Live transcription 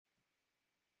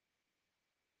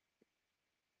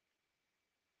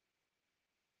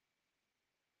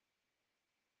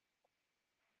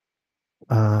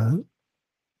Uh,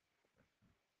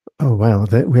 oh wow,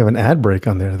 we have an ad break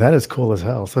on there. That is cool as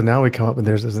hell. So now we come up and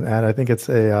there's an ad. I think it's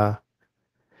a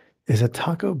is it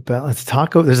Taco Bell? It's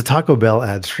Taco. There's a Taco Bell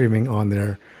ad streaming on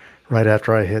there right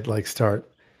after I hit like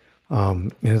start.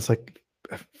 And it's like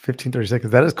 15, 30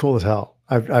 seconds. That is cool as hell.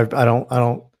 I don't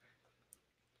know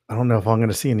if I'm going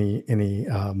to see any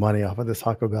money off of this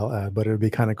Taco Bell ad, but it would be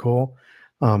kind of cool.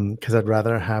 Because I'd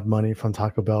rather have money from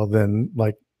Taco Bell than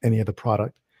like any other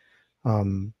product.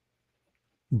 Um,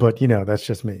 but that's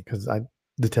just me because I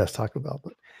detest Taco Bell.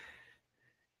 But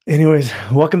anyways,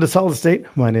 welcome to Solid State.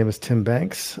 My name is Tim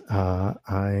Banks.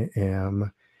 I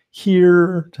am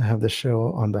here to have this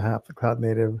show on behalf of the Cloud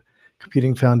Native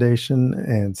Computing Foundation.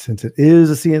 And since it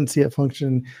is a CNCF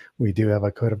function, we do have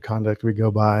a code of conduct we go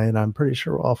by. And I'm pretty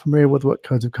sure we're all familiar with what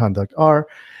codes of conduct are.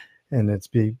 And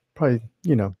probably,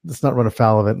 let's not run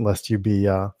afoul of it unless you be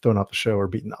thrown off the show or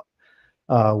beaten up.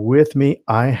 With me,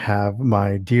 I have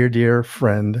my dear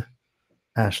friend,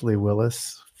 Ashley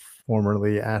Willis,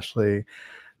 formerly Ashley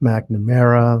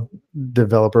McNamara,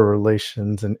 developer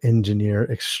relations and engineer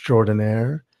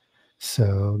extraordinaire.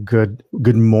 So good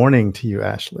morning to you,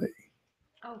 Ashley.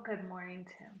 Oh, good morning,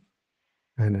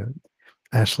 Tim. I know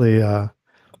Ashley,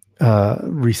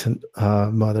 recent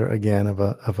mother again of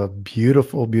a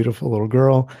beautiful little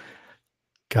girl.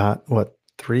 Got what,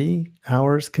 3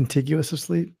 hours contiguous of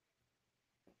sleep?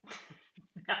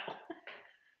 No.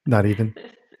 Not even.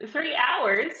 3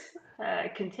 hours?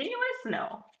 Continuous?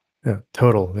 No. Yeah,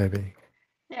 total maybe.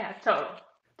 Yeah, total.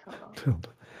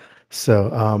 So,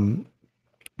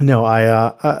 no,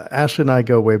 Ashley and I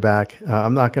go way back.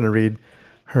 I'm not going to read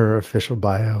her official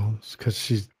bio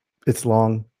because it's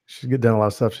long. She's done a lot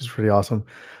of stuff. She's pretty awesome.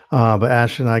 But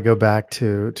Ashley and I go back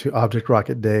to Object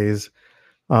Rocket days,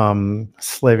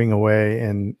 slaving away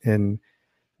in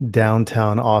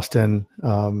downtown Austin,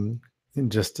 and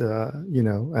just at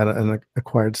an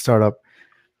acquired startup.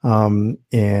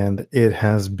 And it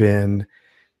has been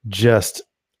just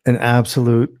an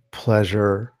absolute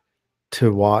pleasure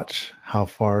to watch how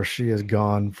far she has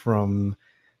gone from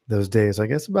those days. I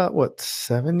guess about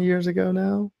 7 years ago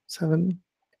now? 7?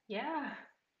 Yeah.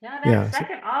 Yeah, that Yeah.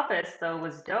 second office, though,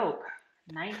 was dope.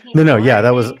 No, 19 yeah, I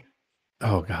that was, think.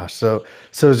 oh gosh. So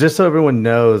just so everyone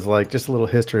knows, like just a little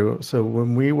history. So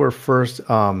when we were first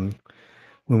in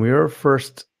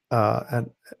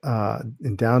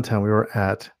downtown, we were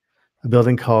at a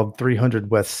building called 300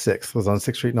 West 6th, was on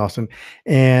 6th Street in Austin.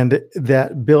 And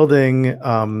that building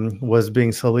was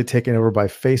being slowly taken over by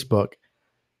Facebook.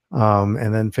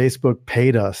 And then Facebook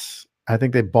paid us. I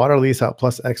think they bought our lease out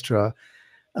plus extra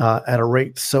at a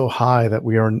rate so high that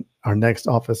our next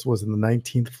office was in the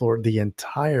 19th floor, the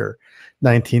entire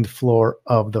 19th floor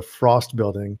of the Frost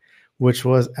building, which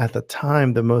was at the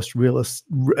time the most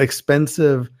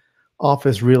expensive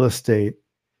office real estate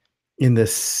in the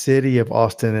city of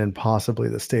Austin and possibly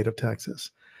the state of Texas.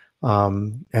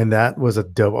 And that was a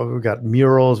dope. We got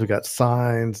murals, we got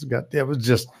signs,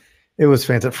 it was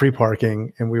fancy, free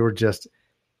parking, and we were just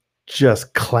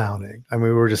clowning. I mean,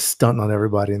 we were just stunting on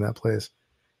everybody in that place.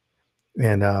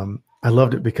 And I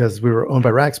loved it because we were owned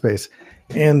by Rackspace.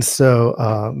 And so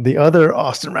the other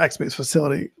Austin Rackspace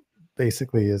facility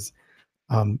basically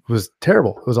was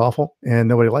terrible. It was awful, and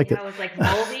nobody liked it. It was like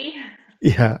moldy.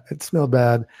 Yeah, it smelled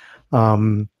bad.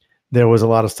 There was a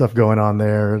lot of stuff going on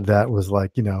there that was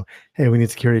like, hey, we need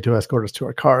security to escort us to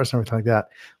our cars and everything like that.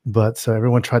 But so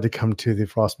everyone tried to come to the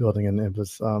Frost building, and it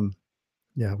was,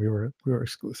 yeah, we were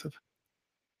exclusive.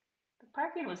 The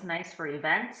parking was nice for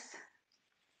events.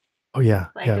 Oh yeah,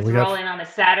 Like yeah, just we got. rolling on a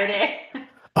Saturday.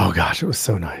 Oh gosh, it was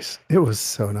so nice. It was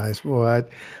so nice. Boy,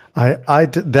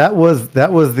 that was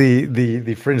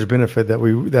the fringe benefit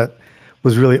that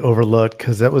was really overlooked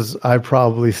because I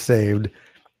probably saved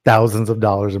thousands of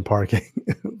dollars in parking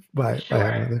by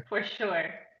having it there. For sure.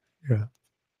 Yeah.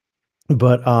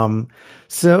 But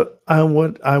so I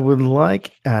would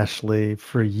like, Ashley,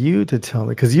 for you to tell me,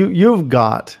 because you've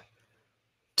got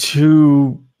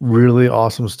two really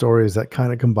awesome stories that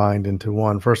kind of combined into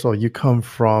one. First of all, you come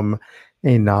from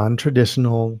a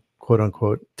non-traditional, quote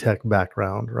unquote, tech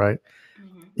background, right?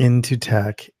 Mm-hmm. Into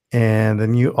tech. And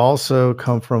then you also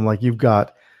come from, like, you've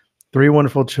got 3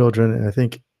 wonderful children. And I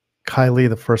think Kylie,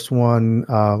 the first one,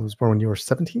 was born when you were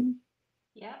 17?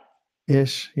 Yep.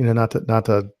 Ish, not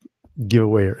to give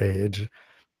away her age.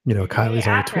 Kylie's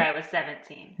only after I was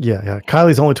 17. Yeah.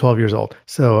 Kylie's only 12 years old.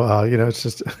 So, it's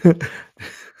just,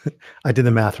 I did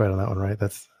the math right on that one, right?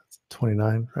 That's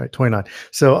 29, right? 29.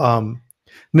 So,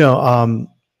 no,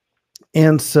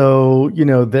 and so,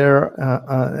 there,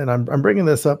 and I'm bringing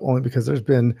this up only because there's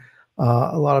been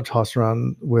a lot of toss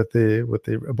around with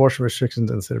the abortion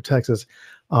restrictions in the state of Texas.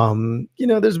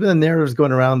 There's been narratives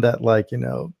going around that like,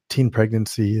 teen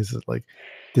pregnancy is like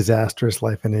disastrous,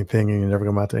 life anything, and you never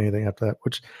come out to anything after that,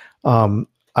 which um,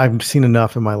 I've seen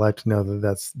enough in my life to know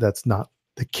that that's not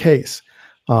the case.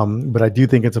 But I do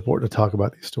think it's important to talk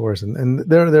about these stories, and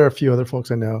there are a few other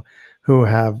folks I know who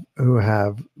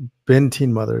have been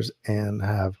teen mothers and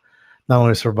have not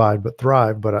only survived but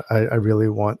thrived. But I really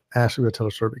want Ashley to tell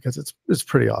her story because it's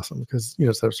pretty awesome because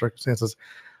set of circumstances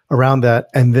around that,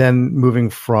 and then moving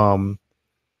from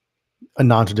a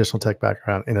non-traditional tech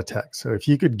background in a tech. So if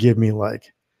you could give me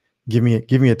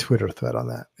a Twitter thread on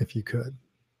that, if you could.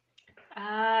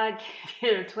 Uh,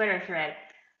 a Twitter thread.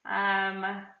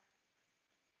 Um,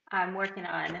 I'm working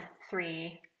on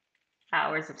 3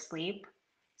 hours of sleep.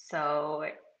 So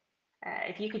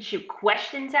if you could shoot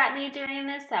questions at me during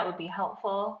this, that would be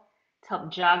helpful to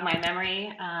help jog my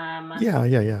memory. Yeah,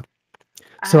 yeah, yeah.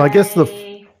 So I guess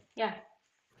Yeah,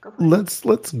 go for it.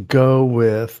 let's go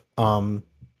with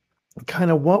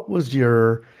kind of what was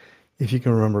your, if you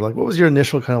can remember, like what was your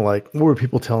initial kind of like, what were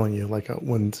people telling you like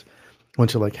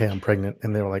once you're like, hey, I'm pregnant,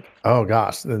 and they were like, oh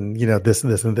gosh, and this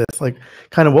and this and this, like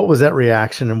kind of what was that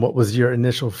reaction, and what was your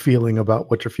initial feeling about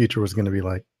what your future was going to be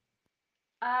like?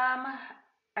 Um,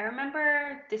 I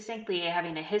remember distinctly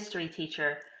having a history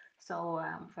teacher. So,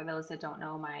 for those that don't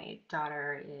know, my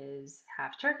daughter is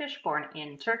half Turkish, born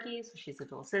in Turkey, so she's a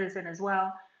dual citizen as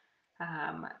well.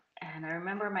 Um, and I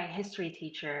remember my history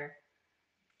teacher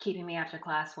keeping me after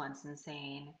class once and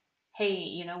saying, "Hey,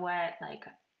 you know what? Like,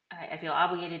 I feel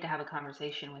obligated to have a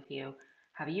conversation with you.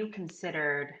 Have you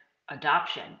considered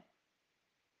adoption?"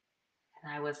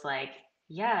 And I was like,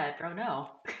 "Yeah, bro,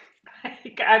 no. I'm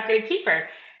gonna keep her."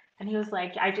 And he was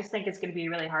like, "I just think it's gonna be a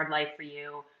really hard life for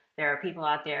you. There are people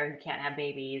out there who can't have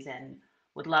babies and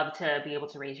would love to be able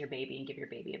to raise your baby and give your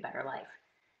baby a better life."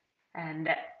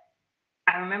 And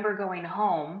I remember going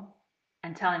home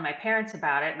and telling my parents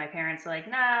about it. My parents were like,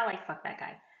 "Nah, like fuck that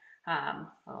guy."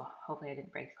 Oh, hopefully I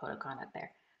didn't break the code of conduct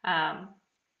there. Um,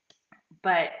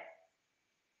 but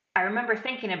I remember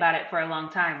thinking about it for a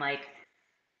long time, like,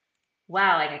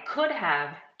 wow, like I could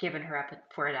have given her up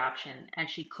for adoption, and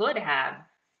she could have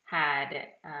had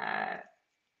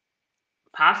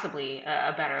possibly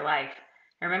a better life.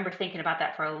 I remember thinking about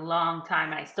that for a long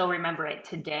time, and I still remember it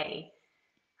today.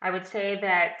 I would say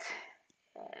that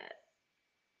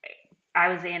I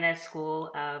was in a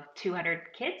school of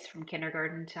 200 kids from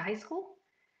kindergarten to high school.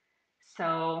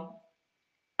 So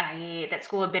that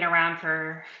school had been around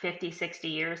for 50, 60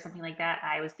 years, something like that.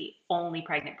 I was the only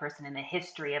pregnant person in the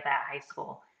history of that high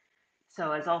school.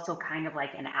 So I was also kind of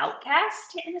like an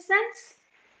outcast in a sense.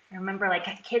 I remember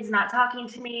like kids not talking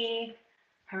to me.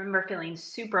 I remember feeling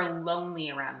super lonely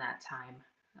around that time.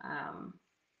 Um,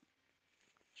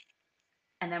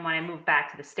 and then when I moved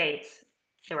back to the States,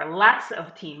 there were lots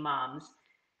of teen moms.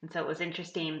 And so it was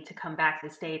interesting to come back to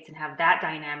the States and have that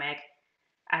dynamic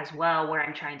as well, where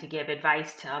I'm trying to give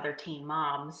advice to other teen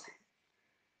moms.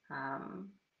 Um,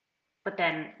 but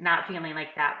then not feeling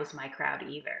like that was my crowd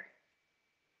either.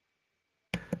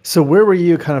 So where were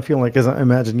you kind of feeling like, as I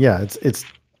imagine, yeah, it's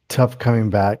tough coming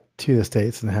back to the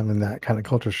States and having that kind of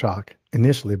culture shock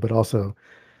initially, but also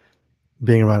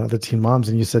being around other teen moms.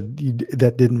 And you said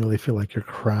that didn't really feel like your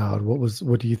crowd.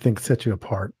 What do you think set you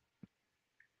apart?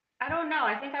 I don't know.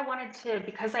 I think I wanted to,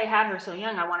 because I had her so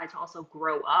young, I wanted to also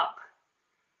grow up.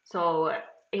 So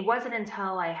it wasn't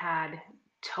until I had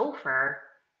Topher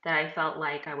that I felt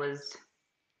like I was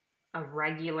a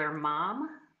regular mom.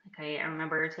 Like I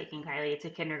remember taking Kylie to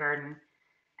kindergarten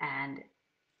and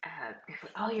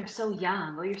oh, you're so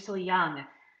young. Oh, you're so young.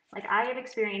 Like I have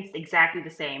experienced exactly the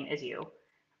same as you.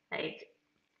 Like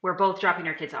we're both dropping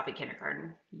our kids off at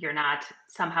kindergarten. You're not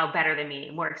somehow better than me,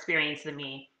 more experienced than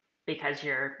me because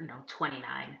you're,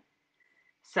 29.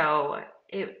 So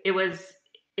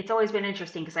it's always been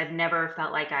interesting because I've never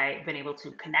felt like I've been able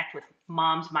to connect with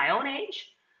moms my own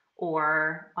age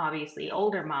or obviously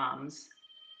older moms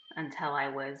until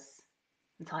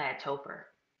until I had Topher.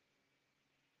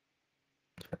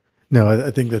 No, I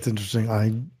think that's interesting.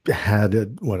 I had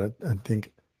I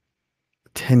think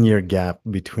 10-year gap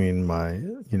between my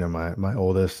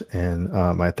oldest and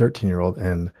my 13-year-old.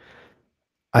 And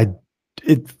I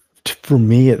it for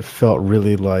me it felt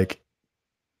really like,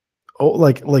 oh,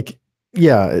 like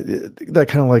yeah, that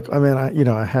kind of like, I mean,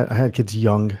 I had kids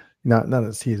young, not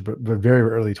as teens, but very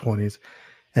early 20s.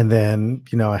 And then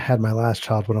I had my last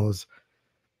child when I was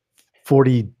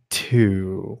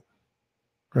 42,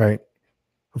 right?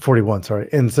 41, sorry.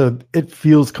 And so it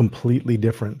feels completely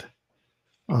different,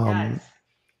 It does. um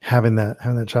having that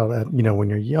child at, when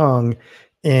you're young.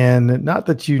 And not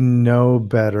that you know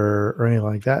better or anything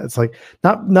like that. It's like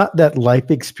not that life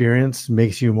experience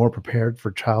makes you more prepared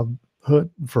for childhood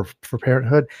for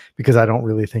parenthood, because I don't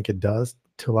really think it does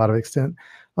to a lot of extent.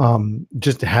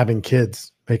 Just having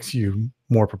kids makes you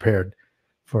more prepared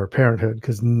for parenthood,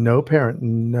 because no parent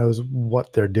knows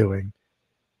what they're doing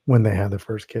when they have their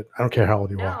first kid. I don't care how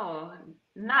old you are.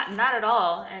 No, not at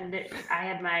all. And I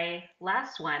had my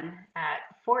last one at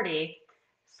 40,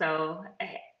 so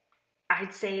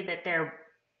I'd say that they're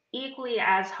equally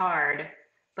as hard,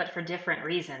 but for different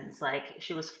reasons. Like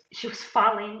she was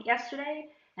falling yesterday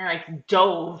and I like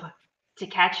dove to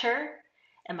catch her,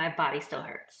 and my body still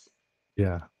hurts.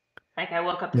 Yeah. Like I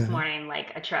woke up this Yeah. morning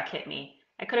like a truck hit me.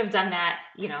 I could have done that,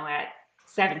 at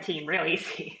 17 real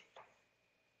easy.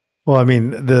 Well, I mean,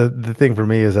 the thing for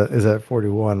me is at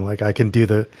 41, like I can do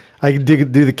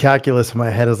the calculus in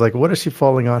my head is like, what is she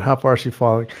falling on? How far is she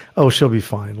falling? Oh, she'll be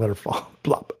fine. Let her fall.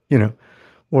 Blop.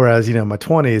 Whereas, my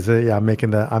 20s, yeah, I'm making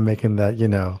that,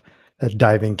 that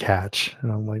diving catch.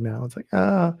 And I'm like, now it's like,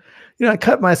 I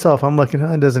cut myself. I'm looking,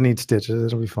 it doesn't need stitches.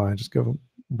 It'll be fine. Just go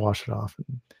wash it off.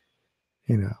 And,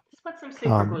 you know, Just put some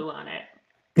super um, glue on it.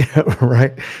 yeah,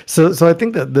 right. So I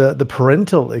think that the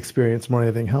parental experience more than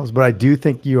anything helps, but I do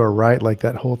think you are right. Like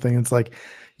that whole thing, it's like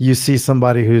you see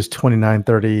somebody who's 29,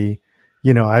 30.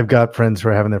 I've got friends who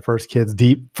are having their first kids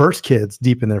deep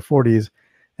in their 40s,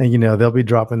 and they'll be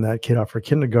dropping that kid off for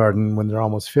kindergarten when they're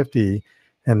almost 50,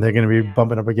 and they're going to be Yeah.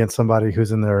 bumping up against somebody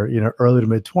who's in their, early to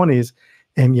mid 20s,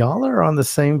 and y'all are on the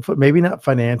same foot, maybe not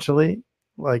financially,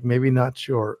 like maybe not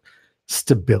your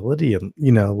stability, and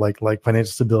like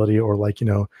financial stability, or like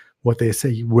what they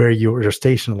say where your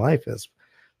station in life is,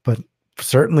 but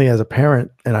certainly as a parent,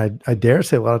 and I dare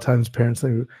say a lot of times parents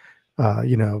who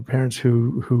parents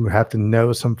who have to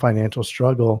know some financial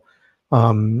struggle,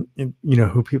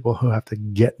 who people who have to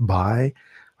get by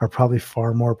are probably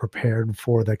far more prepared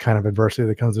for the kind of adversity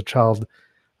that comes with child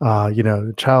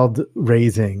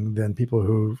raising, than people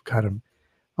who've kind of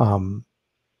um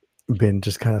been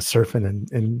just kind of surfing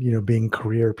and being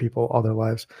career people all their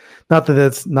lives. Not that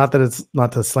it's not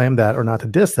to slam that or not to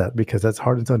diss that, because that's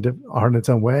hard in its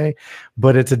own way,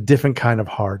 but it's a different kind of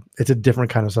hard. It's a different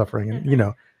kind of suffering, and Mm-hmm.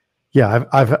 yeah,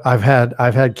 I've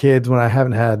had kids when I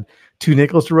haven't had two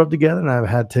nickels to rub together, and I've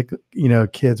had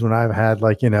kids when I've had,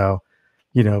 like, you know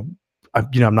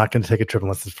I'm not going to take a trip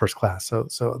unless it's first class.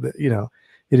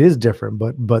 It is different,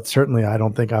 but certainly I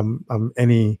don't think I'm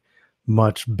any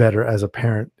much better as a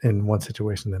parent in one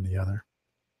situation than the other.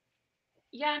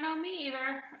 Yeah, no, me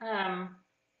either.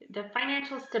 The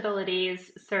financial stability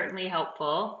is certainly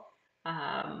helpful.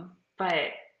 But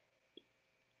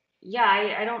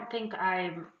yeah, I don't think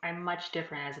I'm much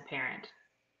different as a parent,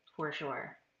 for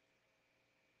sure.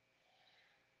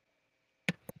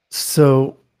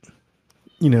 So,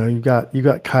 you got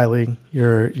Kylie,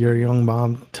 your young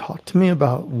mom. Talk to me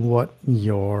about what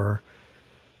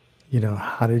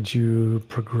how did you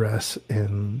progress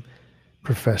in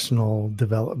professional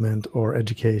development or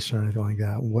education or anything like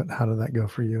that? How did that go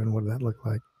for you, and what did that look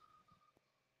like?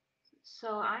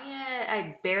 So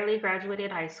I barely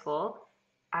graduated high school.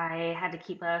 I had to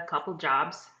keep a couple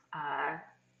jobs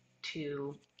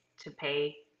to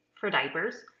pay for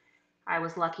diapers. I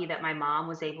was lucky that my mom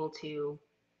was able to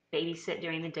babysit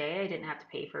during the day. I didn't have to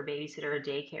pay for a babysitter or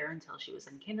daycare until she was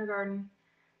in kindergarten.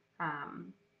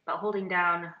 But holding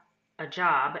down a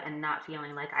job and not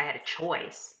feeling like I had a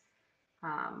choice,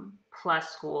 plus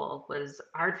school, was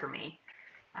hard for me.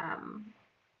 Um,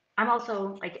 I'm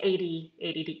also like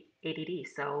ADD,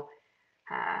 so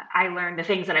I learn the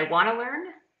things that I want to learn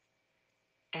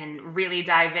and really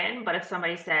dive in. But if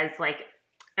somebody says like,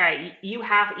 "All right, you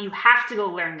have to go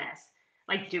learn this,"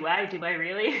 like, do I? Do I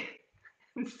really?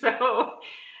 so,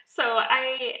 so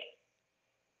I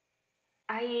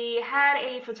had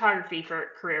a photography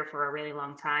career for a really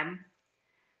long time.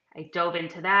 I dove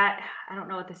into that. I don't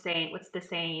know what's the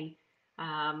saying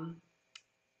um,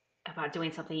 about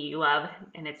doing something you love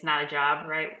and it's not a job,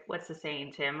 right? What's the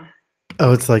saying, Tim?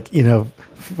 Oh, it's like,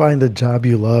 find a job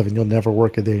you love and you'll never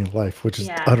work a day in your life, which is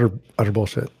Yeah, utter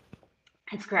bullshit.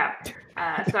 it's crap.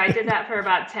 So I did that for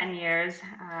about 10 years.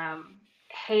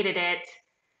 Hated it,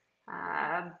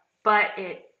 uh, but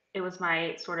it was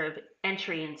my sort of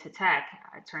entry into tech.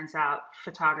 It turns out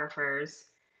photographers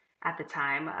at the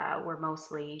time were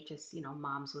mostly just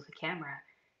moms with a camera,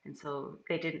 and so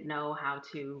they didn't know how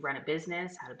to run a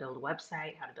business, how to build a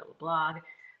website, how to build a blog,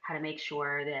 how to make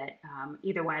sure that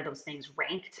either one of those things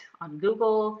ranked on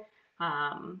Google.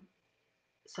 Um,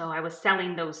 so I was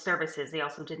selling those services. They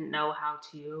also didn't know how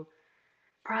to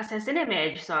process an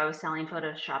image, so I was selling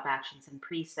Photoshop actions and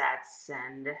presets,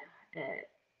 and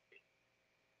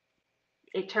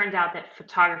it turned out that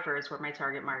photographers were my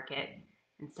target market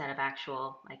instead of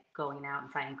actual like going out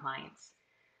and finding clients.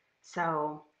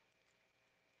 So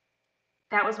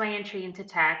that was my entry into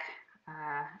tech.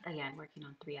 Again, working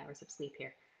on 3 hours of sleep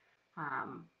here.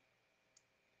 Um,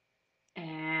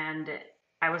 and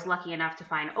I was lucky enough to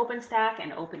find OpenStack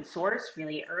and open source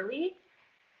really early.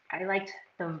 I liked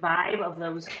the vibe of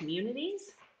those communities.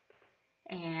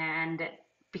 And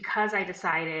because I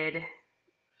decided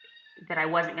that I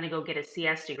wasn't going to go get a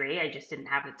CS degree, I just didn't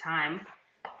have the time.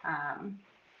 Um,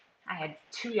 I had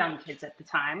 2 young kids at the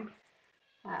time.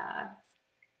 Uh,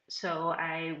 so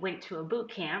I went to a boot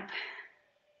camp.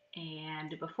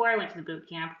 And before I went to the boot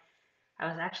camp, I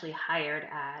was actually hired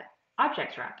at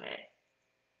Object Rocket.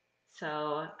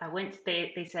 So I went,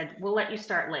 they said, we'll let you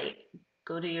start late.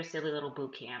 Go to your silly little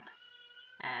boot camp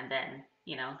and then,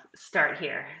 start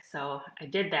here. So I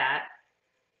did that.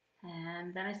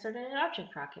 And then I started at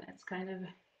Object Rocket. It's kind of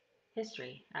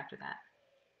history after that.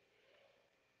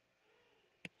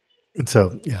 And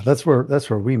so, yeah, that's where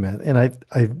we met. And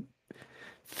I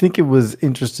think it was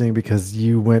interesting because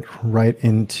you went right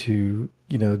into,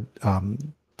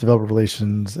 developer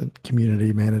relations and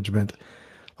community management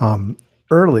um,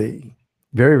 early,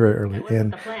 very, very early. That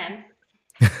wasn't the plan.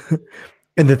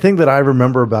 And the thing that I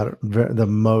remember about it the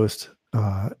most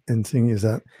in seeing is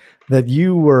that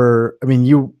you were, I mean,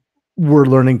 you were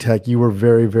learning tech. You were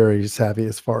very, very savvy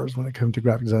as far as when it came to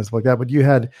graphic design and stuff like that. But you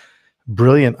had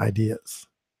brilliant ideas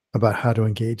about how to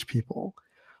engage people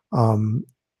um,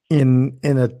 in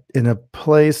a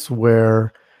place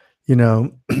where you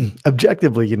know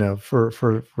objectively, for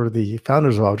the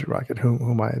founders of Object Rocket,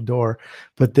 whom I adore,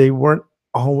 but they weren't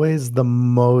always the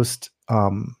most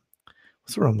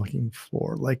what's what I'm looking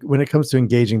for. Like when it comes to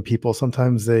engaging people,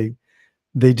 sometimes they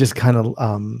just kind of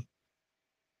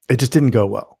it just didn't go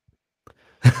well.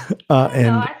 I don't know.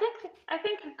 And I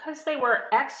think because they were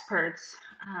experts,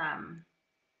 um,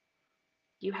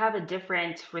 you have a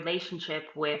different relationship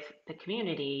with the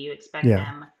community. You expect yeah,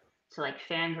 them to like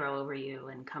fangirl over you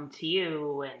and come to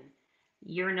you, and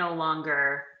you're no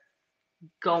longer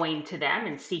going to them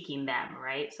and seeking them,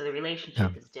 right? So the yeah,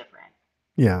 relationship is different.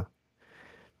 yeah.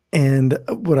 And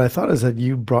what I thought is that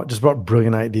you brought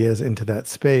brilliant ideas into that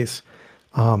space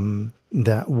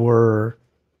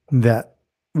that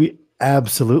we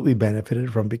absolutely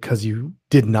benefited from because you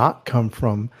did not come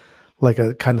from like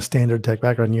a kind of standard tech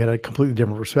background. You had a completely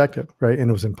different perspective, right? And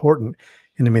it was important,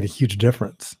 and it made a huge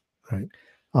difference, right?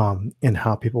 In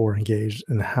how people were engaged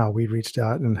and how we reached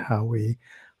out and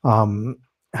um,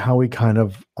 how we kind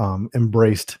of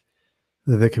embraced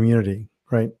the community,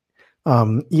 right?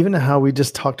 Even how we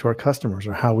just talk to our customers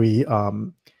or how we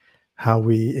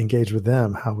engage with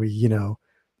them, how we,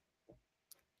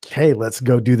 hey, let's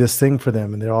go do this thing for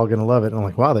them and they're all going to love it. And I'm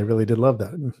like, wow, they really did love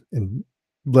that. And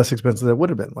less expensive than it would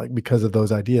have been, like because of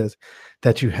those ideas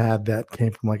that you had that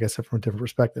came from, like I said, from a different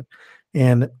perspective.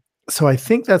 And so I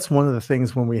think that's one of the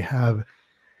things when we have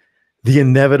the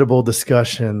inevitable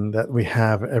discussion that we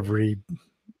have every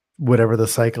whatever the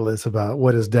cycle is about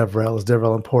what is DevRel? Is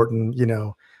DevRel important?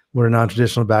 What do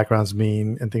non-traditional backgrounds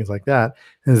mean and things like that,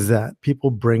 is that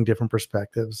people bring different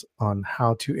perspectives on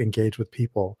how to engage with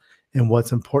people and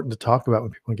what's important to talk about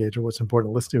when people engage or what's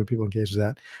important to listen to when people engage with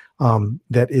that.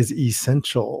 That is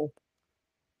essential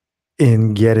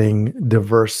in getting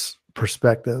diverse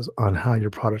perspectives on how your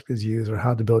product is used or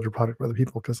how to build your product for other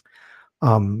people. Because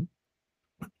um,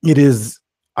 it is,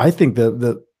 I think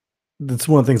that's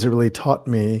one of the things that really taught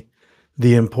me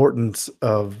the importance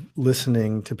of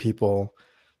listening to people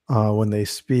when they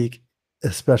speak,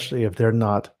 especially if they're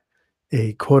not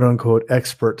a quote unquote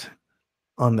expert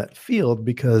on that field,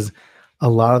 because a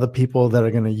lot of the people that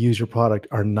are going to use your product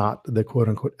are not the quote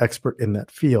unquote expert in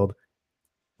that field,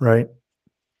 right?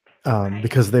 Right.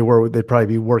 Because they'd probably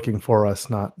be working for us,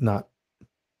 not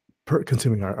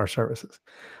consuming our services,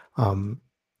 um,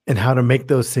 and how to make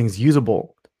those things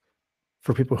usable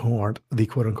for people who aren't the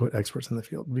quote unquote experts in the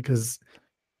field. Because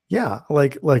yeah,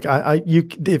 like you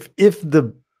if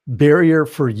the barrier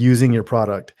for using your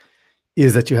product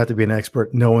is that you have to be an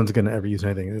expert, no one's going to ever use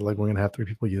anything. Like we're going to have 3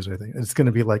 people use anything. It's going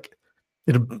to be like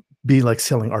it'll be like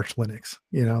selling Arch Linux.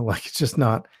 Like it's just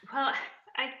not. Well,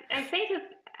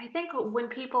 I think when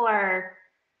people are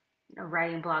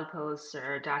writing blog posts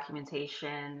or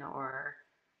documentation or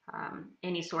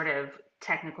any sort of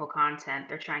technical content,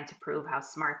 they're trying to prove how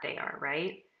smart they are,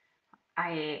 right?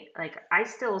 I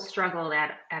still struggled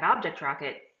at Object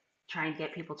Rocket trying to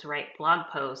get people to write blog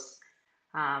posts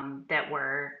that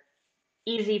were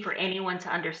easy for anyone to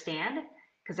understand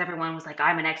because everyone was like,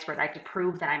 I'm an expert. I have to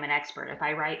prove that I'm an expert. If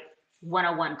I write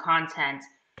 101 content,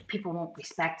 people won't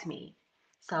respect me.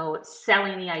 So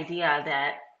selling the idea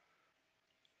that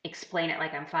explain it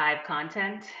like I'm five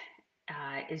content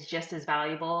is just as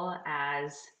valuable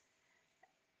as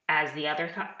the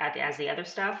other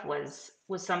stuff was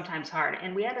sometimes hard.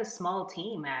 And we had a small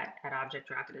team at Object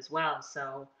Rocket as well.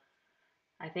 So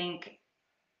I think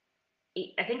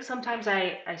I think sometimes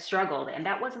I struggled, and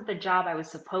that wasn't the job I was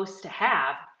supposed to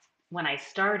have when I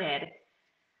started.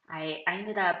 I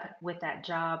ended up with that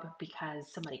job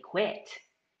because somebody quit.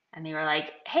 And they were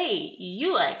like, hey,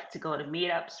 you like to go to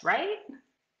meetups, right?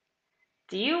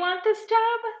 Do you want this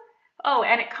job? Oh,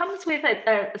 and it comes with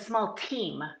a small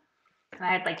team. I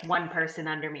had like one person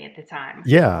under me at the time.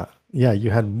 Yeah, yeah,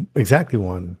 you had exactly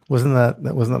one. Wasn't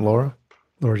that Laura?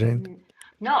 Laura Jane?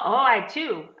 No, oh, I had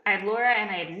two. I had Laura and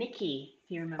I had Nikki,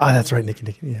 if you Oh, remember that's right, Nikki.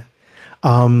 Nikki. Yeah.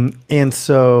 And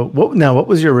so what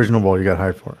was your original role you got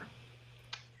hired for?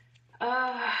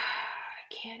 I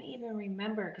can't even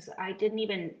remember because I didn't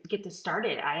even get to start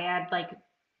it. I had like,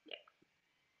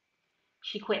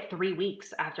 she quit 3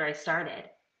 weeks after I started.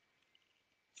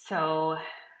 So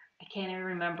I can't even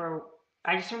remember.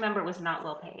 I just remember it was not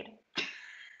well paid.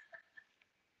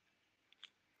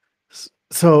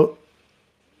 So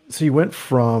so you went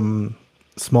from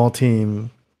small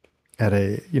team at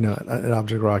a, an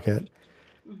Object Rocket.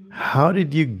 Hmm. How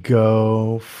did you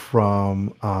go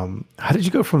from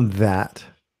that?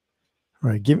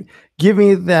 Right. Give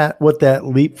me that, what that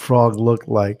leapfrog looked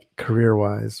like career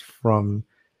wise from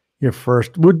your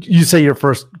first, would you say your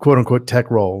first quote unquote tech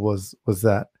role was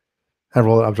that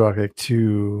role at Object Rocket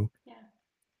to Yeah.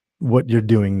 what you're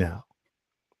doing now?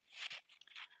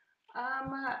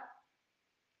 Um,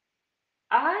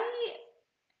 I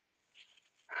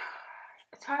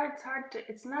it's hard. It's hard to.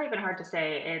 It's not even hard to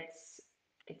say.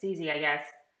 It's easy, I guess.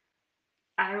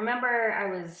 I remember I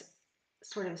was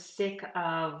sort of sick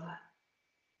of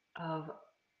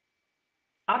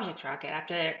Object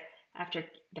Rocket after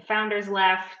the founders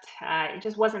left. It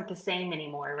just wasn't the same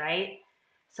anymore, right?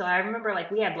 So I remember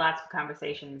like we had lots of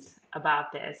conversations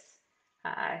about this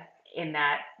uh, in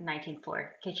that 19th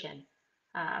floor kitchen.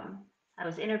 Um, I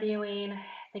was interviewing. I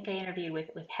think I interviewed with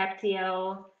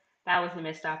Heptio. That was a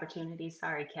missed opportunity.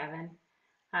 Sorry, Kevin.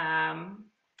 Um,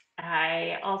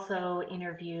 I also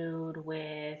interviewed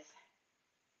with, I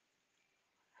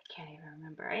can't even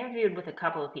remember. I interviewed with a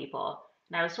couple of people,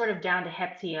 and I was sort of down to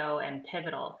Heptio and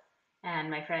Pivotal. And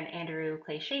my friend Andrew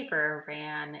Clay Schaefer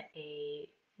ran a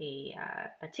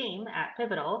team at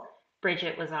Pivotal.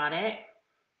 Bridget was on it,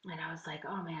 and I was like,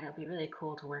 oh man, it'd be really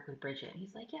cool to work with Bridget. And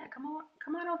he's like, yeah, come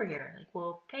on over here. Like,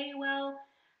 we'll pay you well.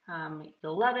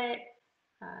 You'll love it.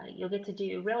 You'll get to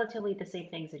do relatively the same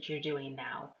things that you're doing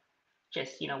now,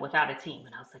 just without a team.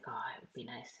 And I was like, oh, it would be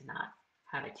nice to not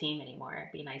have a team anymore.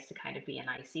 It'd be nice to kind of be an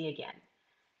IC again.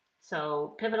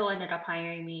 So Pivotal ended up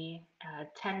hiring me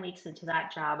 10 weeks into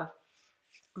that job.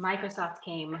 Microsoft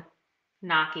came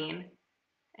knocking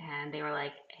and they were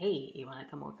like, hey, you want to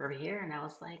come work over here? And I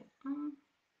was like,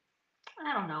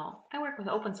 I don't know. I work with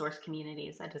open source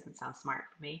communities. That doesn't sound smart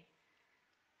for me.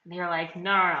 And they were like,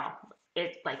 no, no, no.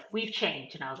 It's like, we've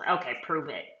changed. And I was like, okay, prove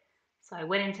it. So I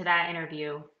went into that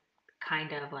interview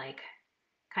kind of like,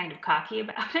 kind of cocky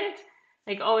about it.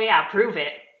 Like, oh yeah, prove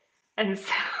it. And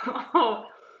so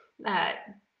uh,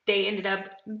 they ended up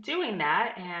doing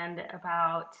that. And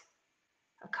about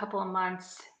a couple of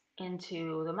months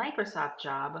into the Microsoft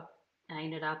job, I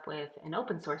ended up with an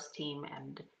open source team.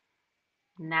 And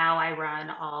now I run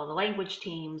all the language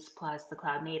teams plus the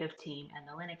cloud native team and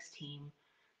the Linux team.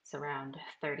 It's around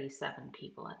 37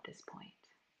 people at this point.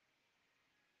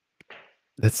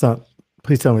 That's not,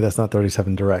 please tell me that's not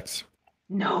 37 directs.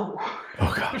 No.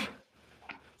 Oh gosh.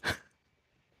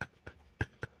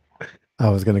 I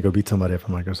was going to go beat somebody up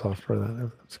from Microsoft for that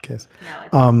if that's the case. No,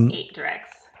 it's Um, 8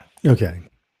 directs. okay.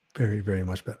 Very, very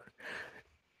much better.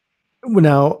 Well,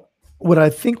 now, what I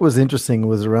think was interesting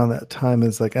was around that time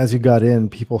is like as you got in,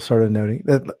 people started noting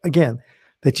that again,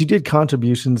 that you did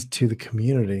contributions to the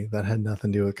community that had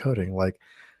nothing to do with coding. Like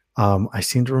I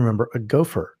seem to remember a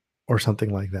gopher or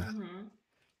something like that.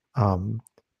 Mm-hmm. Um,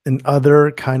 and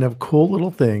other kind of cool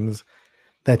little things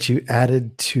that you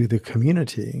added to the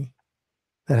community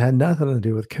that had nothing to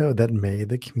do with code that made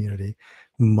the community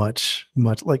much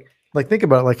like think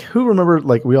about it, like who remember,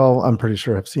 like we all, I'm pretty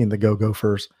sure, have seen the Go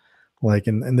Gophers like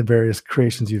in the various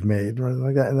creations you've made, right,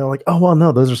 like that, and they're like, oh well,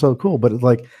 no, those are so cool, but it's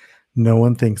like no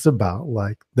one thinks about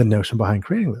like the notion behind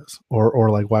creating this, or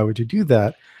like why would you do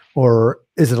that, or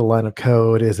is it a line of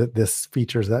code, is it this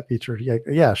feature, is that feature, yeah,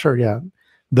 yeah, sure, yeah,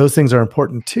 those things are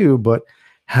important too, but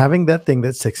having that thing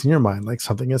that sticks in your mind, like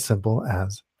something as simple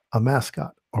as a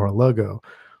mascot or a logo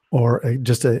or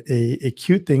just a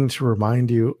cute thing to remind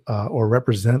you or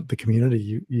represent the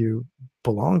community you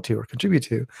belong to or contribute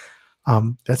to,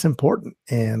 that's important.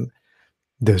 And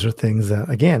those are things that,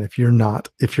 again, if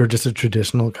you're just a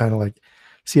traditional kind of like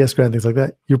CS grad, things like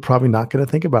that, you're probably not going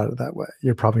to think about it that way.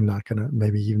 You're probably not going to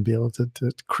maybe even be able to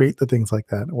create the things like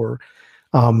that, or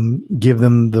give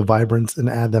them the vibrance and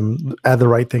add the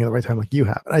right thing at the right time, like you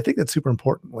have. And I think that's super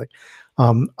important. Like,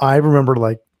 I remember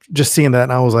like just seeing that,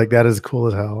 and I was like, that is cool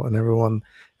as hell. And everyone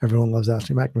loves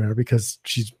Ashley McNamara because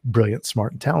she's brilliant,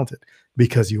 smart, and talented,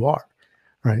 because you are,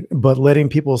 right? But letting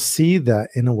people see that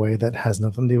in a way that has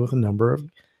nothing to do with the number of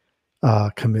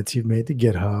commits you've made to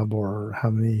GitHub, or how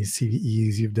many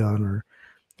CVEs you've done, or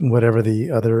whatever the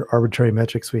other arbitrary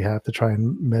metrics we have to try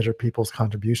and measure people's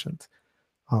contributions.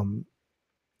 Um,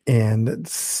 and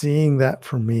seeing that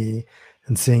for me,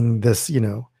 and seeing this,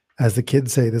 as the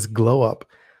kids say, this glow up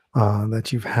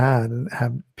that you've had, and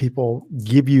have people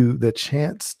give you the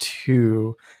chance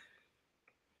to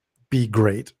be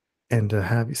great, and to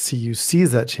have see you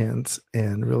seize that chance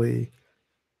and really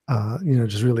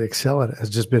just really excel at it, has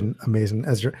just been amazing.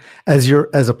 As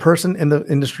a person in the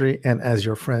industry and as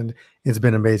your friend, it's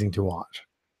been amazing to watch.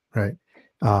 Right.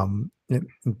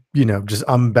 Just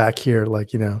I'm back here,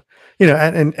 like,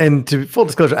 and to full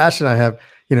disclosure, Ash and I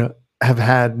have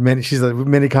had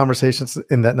many conversations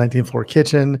in that 19th floor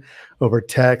kitchen, over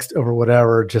text, over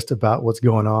whatever, just about what's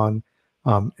going on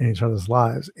in each other's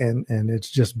lives. And it's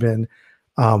just been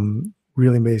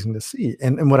really amazing to see.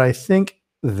 And what I think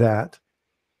that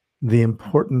the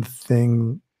important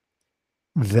thing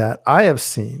that I have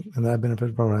seen and that I've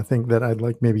benefited from, and I think that I'd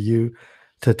like maybe you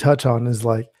to touch on, is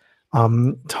like,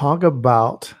 talk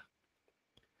about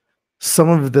some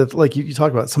of the, like you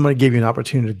talked about, somebody gave you an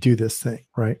opportunity to do this thing,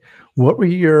 right? What were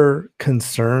your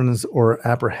concerns or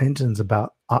apprehensions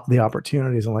about the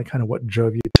opportunities, and like kind of what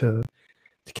drove you to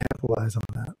capitalize on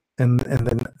that? And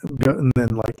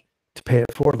then like to pay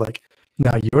it forward, like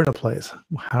now you're in a place,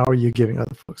 how are you giving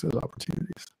other folks those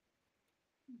opportunities?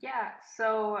 Yeah,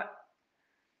 so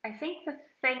I think the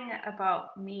thing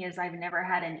about me is I've never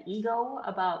had an ego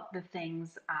about the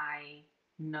things I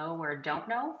know or don't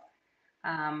know.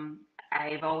 Um,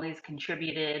 I've always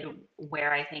contributed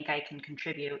where I think I can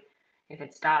contribute. If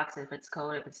it's docs, if it's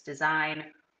code, if it's design,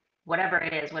 whatever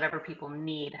it is, whatever people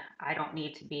need. I don't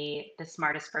need to be the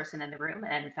smartest person in the room.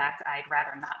 And in fact, I'd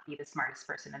rather not be the smartest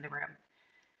person in the room.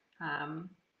 Um,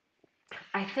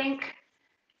 I think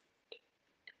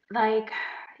like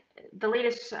the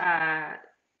latest uh,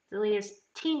 the latest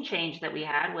team change that we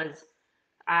had was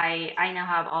I now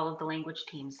have all of the language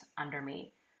teams under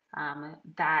me.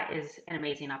 That is an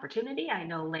amazing opportunity. I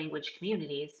know language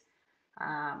communities,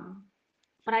 um,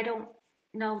 but I don't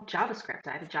know JavaScript.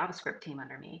 I have a JavaScript team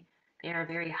under me. They are a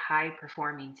very high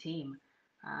performing team.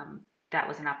 That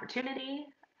was an opportunity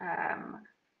um,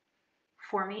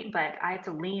 for me, but I had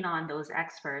to lean on those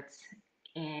experts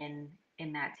in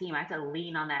in that team. I have to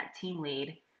lean on that team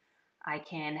lead. I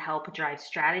can help drive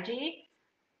strategy,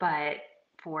 but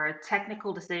for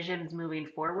technical decisions moving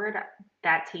forward,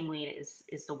 that team lead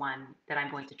is the one that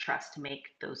I'm going to trust to make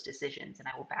those decisions, and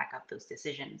I will back up those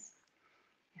decisions.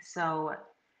 So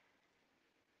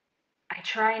I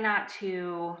try not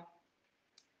to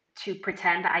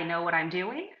pretend I know what I'm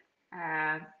doing,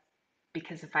 uh,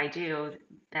 because if I do,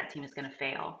 that team is going to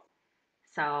fail.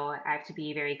 So I have to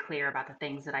be very clear about the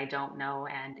things that I don't know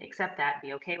and accept that,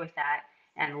 be okay with that,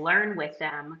 and learn with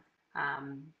them,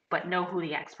 but know who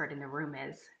the expert in the room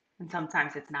is. And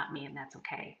sometimes it's not me, and that's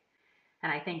okay.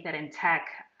 And I think that in tech,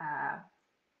 uh,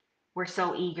 we're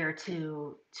so eager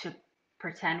to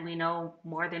pretend we know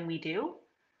more than we do,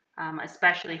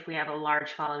 especially if we have a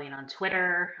large following on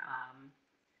Twitter.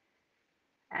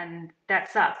 And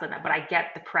that sucks, but I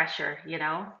get the pressure, you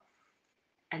know?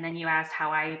 And then you asked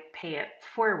how I pay it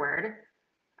forward.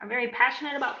 I'm very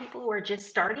passionate about people who are just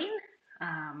starting.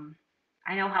 Um,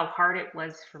 I know how hard it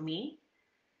was for me.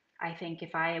 I think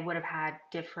if I would have had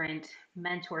different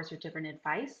mentors or different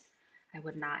advice, I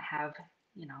would not have,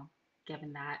 you know,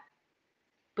 given that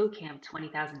boot camp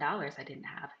 $20,000 I didn't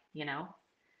have, you know?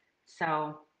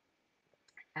 So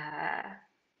uh,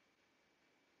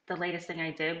 the latest thing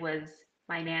I did was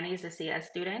my nanny's a CS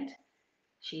student.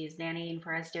 She's nannying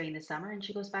for us during the summer and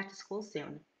she goes back to school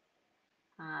soon.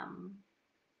 Um,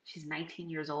 she's 19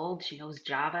 years old. She knows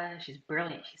Java. She's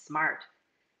brilliant. She's smart.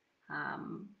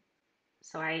 Um,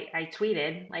 so I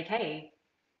tweeted like, hey,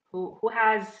 who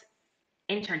has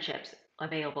internships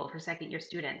available for second year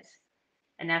students?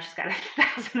 And now she's got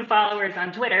 1,000 followers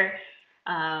on Twitter,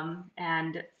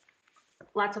 and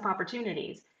lots of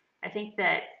opportunities. I think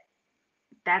that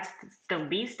that's the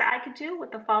least I could do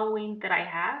with the following that I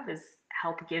have is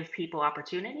help give people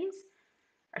opportunities,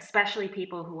 especially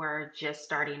people who are just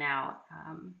starting out.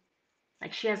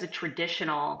 Like she has a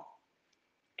traditional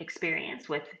experience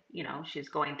with, she's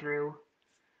going through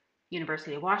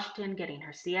University of Washington, getting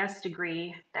her CS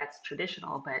degree. That's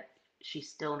traditional, but she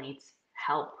still needs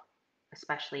help,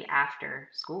 especially after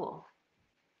school.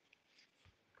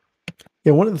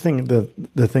 Yeah, one of the thing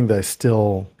that I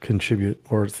still contribute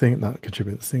or thing not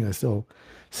contribute, the thing I still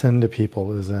send to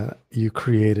people is that you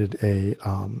created a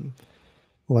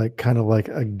like kind of like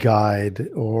a guide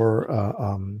or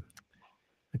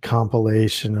a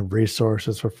compilation of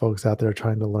resources for folks out there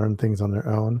trying to learn things on their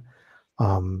own.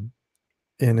 Um,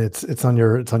 and it's on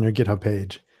your GitHub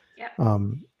page, Yep.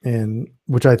 and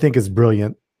which I think is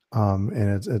brilliant.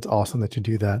 And it's awesome that you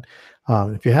do that.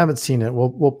 If you haven't seen it,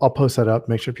 I'll post that up,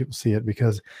 make sure people see it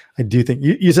because I do think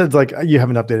you said like you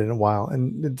haven't updated in a while,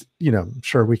 and it's,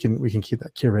 sure we can keep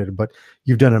that curated, but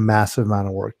you've done a massive amount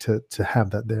of work to have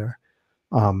that there,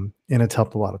 and it's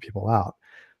helped a lot of people out.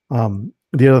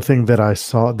 The other thing that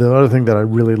I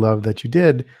really loved that you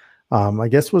did, I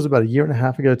guess was about a year and a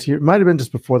half ago. It might have been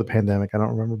just before the pandemic. I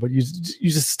don't remember, but you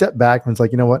just stepped back and it's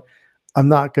like, you know what, I'm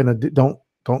not gonna don't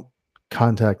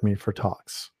contact me for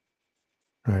talks,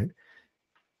 right?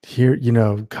 Here,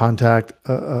 contact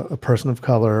a person of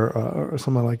color or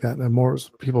someone like that, and more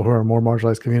people who are in more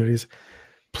marginalized communities.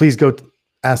 Please go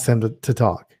ask them to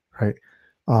talk, right?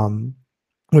 Um,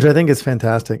 which I think is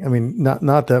fantastic. I mean,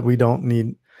 not that we don't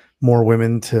need more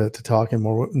women to talk and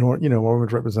more women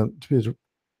to represent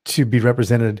to be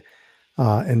represented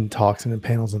in talks and in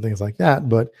panels and things like that.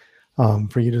 But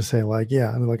for you to say like, yeah,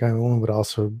 I mean, like I'm a woman, but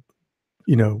also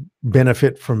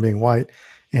benefit from being white,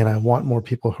 and I want more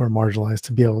people who are marginalized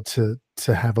to be able to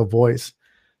have a voice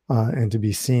and to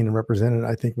be seen and represented.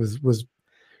 I think was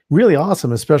really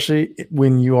awesome, especially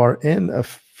when you are in a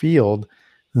field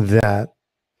that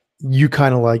you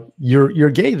kind of like you're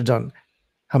gauged on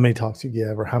how many talks you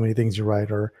give or how many things you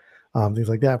write or things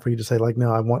like that, for you to say like,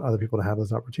 no, I want other people to have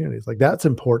those opportunities. Like that's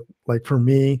important. Like for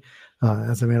me,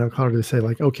 as a man of color, to say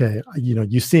like, okay,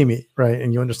 you see me, right,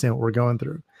 and you understand what we're going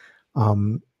through.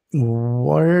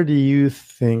 Where do you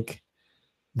think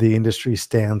the industry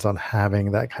stands on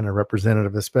having that kind of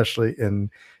representative, especially in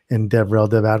dev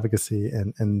advocacy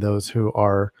and those who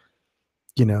are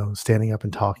standing up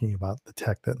and talking about the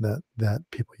tech that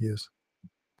people use?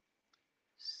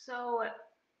 So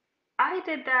I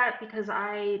did that because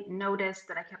I noticed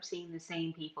that I kept seeing the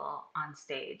same people on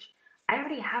stage. I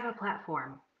already have a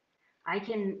platform. I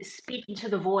can speak to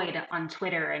the void on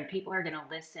Twitter and people are going to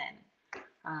listen.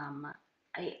 Um,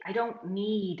 I don't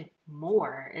need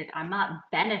more. I'm not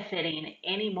benefiting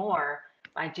anymore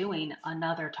by doing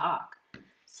another talk.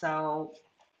 So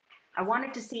I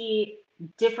wanted to see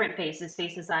different faces,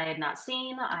 faces I had not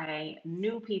seen. I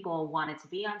knew people wanted to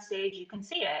be on stage. You can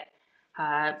see it.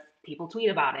 People tweet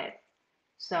about it.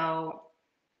 So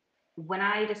when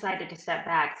I decided to step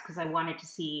back, it's because I wanted to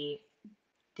see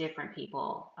different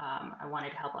people. I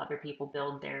wanted to help other people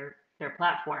build their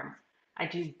platform. I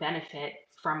do benefit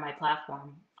from my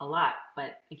platform a lot,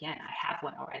 but again, I have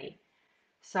one already.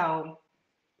 So,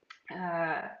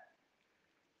 uh,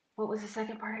 what was the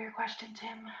second part of your question,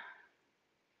 Tim?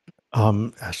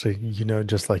 Actually,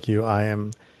 just like you, I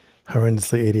am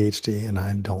horrendously ADHD, and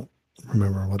I don't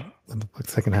remember what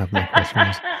the second half of my question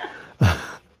was.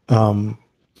 um,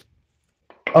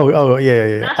 oh, yeah,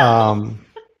 yeah, yeah. No.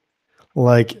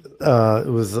 Like, it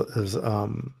was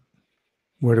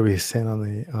where do we stand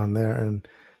on there? And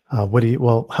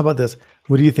well, how about this?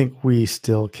 What do you think we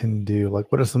still can do?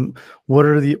 Like, what are some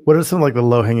like the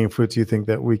low hanging fruits you think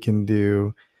that we can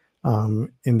do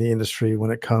in the industry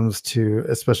when it comes to,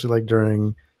 especially like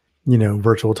during,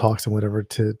 virtual talks and whatever,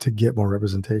 to get more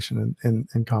representation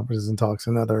in conferences and talks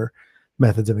and other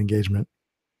methods of engagement?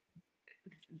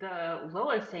 The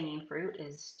lowest hanging fruit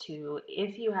is to,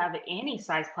 if you have any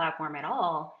size platform at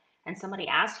all, and somebody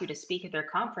asks you to speak at their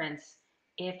conference,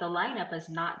 if the lineup is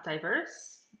not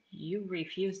diverse, you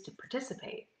refuse to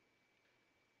participate.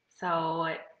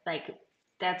 So, like,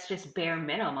 that's just bare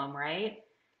minimum, right?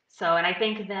 So, and I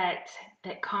think that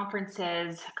conference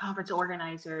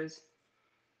organizers,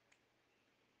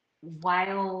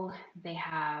 while they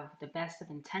have the best of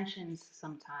intentions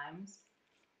sometimes,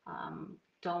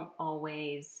 don't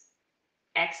always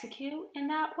execute in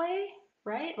that way,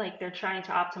 right? Like they're trying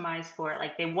to optimize for it.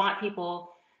 Like they want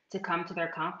people to come to their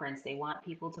conference, they want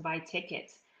people to buy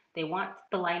tickets, they want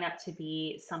the lineup to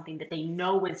be something that they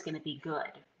know is going to be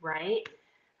good, right?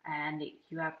 And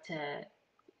you have to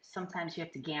sometimes you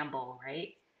have to gamble, right?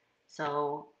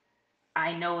 So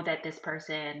I know that this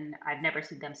person, I've never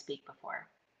seen them speak before,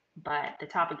 but the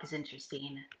topic is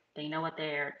interesting. They know what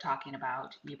they're talking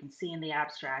about. You can see in the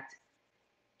abstract.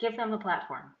 Give them the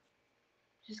platform.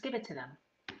 Just give it to them.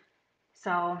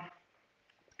 So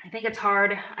I think it's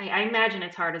hard. I imagine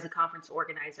it's hard as a conference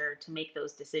organizer to make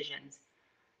those decisions,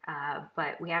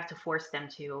 but we have to force them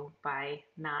to by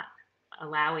not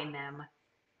allowing them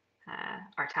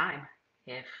our time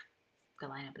if the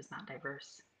lineup is not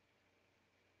diverse.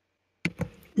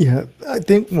 Yeah, I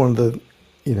think one of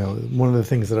the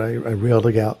things that I railed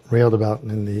about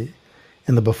in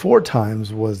the before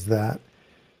times was that,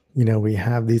 we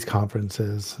have these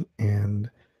conferences, and,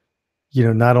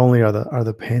 not only are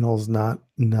the panels not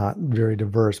very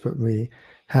diverse, but we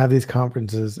have these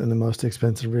conferences in the most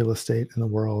expensive real estate in the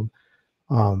world.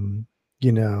 um,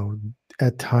 you know,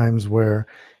 at times where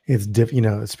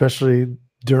especially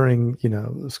during,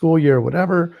 the school year or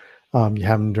whatever. You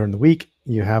have them during the week,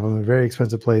 you have them in very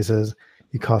expensive places.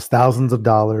 You cost thousands of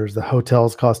dollars. The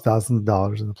hotels cost thousands of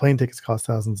dollars, and the plane tickets cost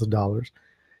thousands of dollars.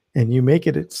 And you make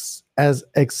it as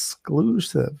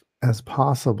exclusive as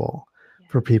possible Yeah.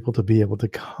 for people to be able to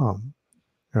come,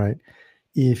 right?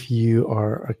 If you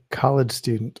are a college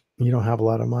student, you don't have a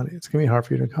lot of money, it's going to be hard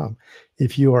for you to come.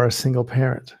 If you are a single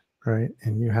parent, right,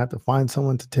 and you have to find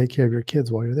someone to take care of your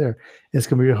kids while you're there, it's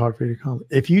going to be really hard for you to come.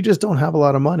 If you just don't have a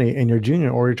lot of money and you're junior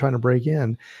or you're trying to break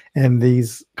in, and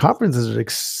these conferences are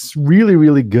really,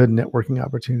 really good networking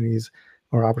opportunities,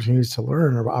 or opportunities to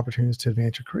learn, or opportunities to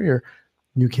advance your career,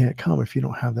 you can't come if you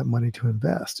don't have that money to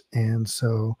invest. And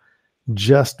so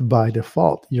just by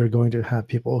default, you're going to have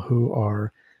people who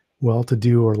are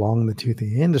well-to-do or long in the tooth of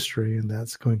the industry, and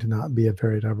that's going to not be a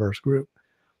very diverse group.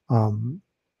 Um,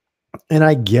 and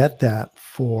I get that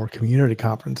for community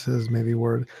conferences, maybe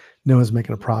where no one's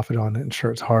making a profit on it, and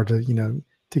sure, it's hard to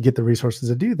to get the resources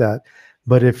to do that.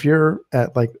 But if you're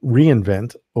at like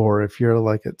reInvent, or if you're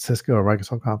like at Cisco or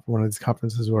Microsoft one of these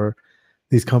conferences where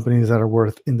these companies that are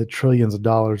worth in the trillions of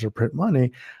dollars or print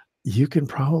money, you can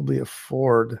probably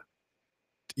afford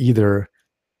either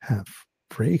have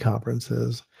free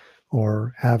conferences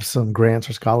or have some grants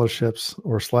or scholarships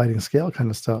or sliding scale kind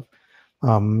of stuff,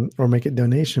 or make it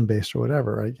donation based or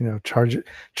whatever, right? Charge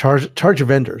your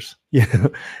vendors,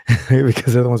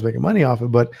 because they're the ones making money off it.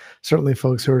 But certainly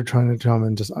folks who are trying to come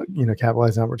and just,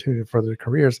 capitalize on opportunity for their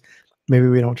careers, maybe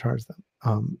we don't charge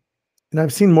them. And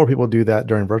I've seen more people do that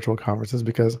during virtual conferences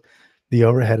because the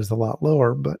overhead is a lot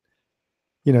lower. But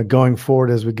going forward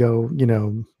as we go,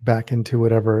 back into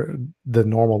whatever the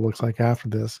normal looks like after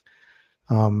this,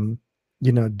 um,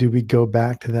 do we go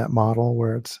back to that model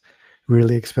where it's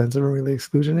really expensive and really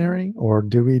exclusionary, or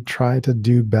do we try to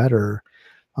do better?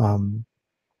 Um,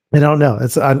 and I don't know.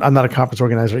 I'm not a conference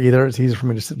organizer either. It's easy for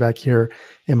me to sit back here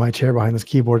in my chair behind this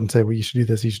keyboard and say, well, you should do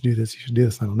this, you should do this, you should do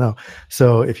this. I don't know.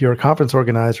 So if you're a conference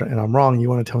organizer and I'm wrong, you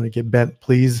want to tell me to get bent,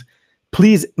 please,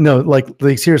 no, like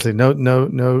seriously, no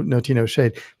tea, no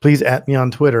shade. Please at me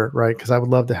on Twitter, right? Because I would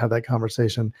love to have that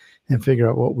conversation and figure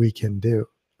out what we can do.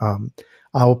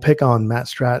 I will pick on Matt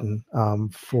Stratton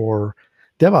for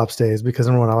DevOps days, because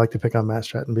number one, I like to pick on Matt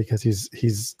Stratton because he's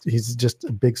just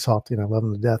a big softy and I love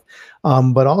him to death.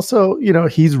 But also,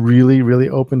 he's really, really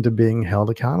open to being held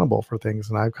accountable for things.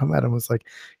 And I've come at him with like,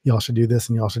 y'all should do this,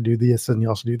 and y'all should do this, and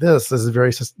y'all should do this. This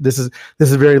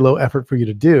is very low effort for you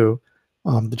to do,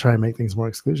 to try and make things more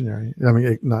exclusionary. I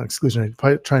mean, not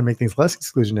exclusionary, try and make things less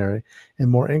exclusionary and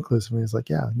more inclusive. And it's like,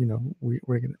 yeah, we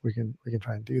can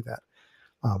try and do that,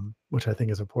 which I think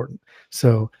is important.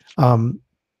 So,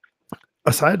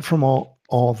 aside from all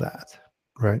that,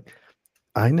 right?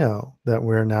 I know that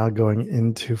we're now going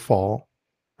into fall,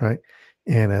 right?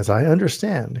 And as I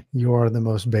understand, you are the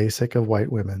most basic of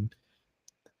white women.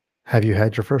 Have you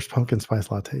had your first pumpkin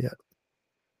spice latte yet?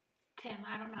 Tim,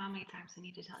 I don't know how many times I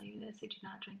need to tell you this. I do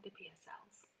not drink the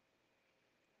PSLs.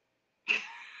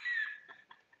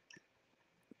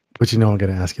 But I'm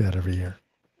going to ask you that every year.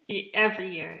 Every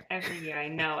year, I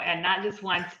know, and not just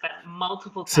once, but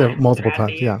multiple So times multiple throughout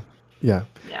the times, year. yeah,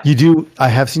 yeah. Yeah. You do. I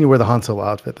have seen you wear the Han Solo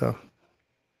outfit though.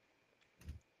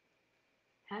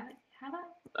 Have I?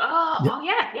 Oh, Yeah, oh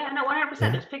yeah, yeah. No, 100%.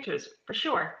 yeah, There's pictures for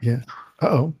sure. yeah.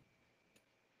 Uh-oh.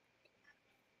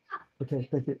 Okay,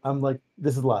 thank you. I'm like,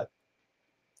 this is live.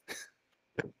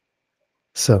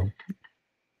 So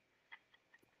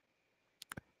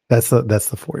that's the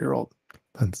 4-year-old.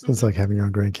 That's like having your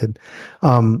own grandkid.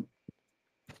 Um,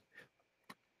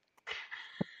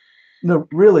 no,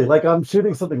 really, like I'm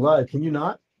shooting something live. Can you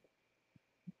not?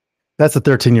 That's a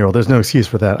 13-year-old. There's no excuse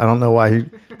for that. I don't know why he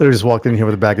literally just walked in here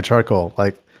with a bag of charcoal.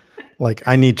 Like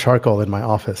I need charcoal in my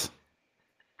office.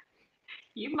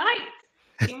 You might.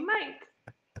 You might.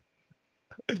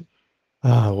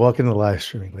 Welcome to live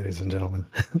streaming, ladies and gentlemen.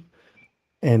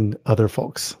 and other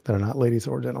folks that are not ladies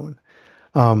or gentlemen.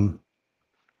 Um,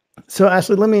 so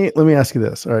Ashley, let me ask you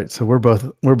this. All right, so we're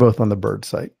both on the bird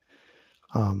site,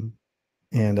 um,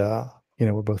 and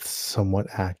we're both somewhat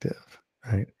active,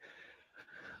 right?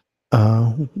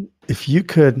 Uh, if you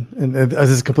could, and this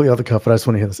is completely off the cuff, but I just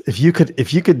want to hear this. If you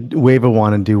could wave a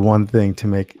wand and do one thing to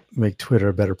make Twitter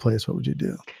a better place, what would you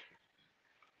do?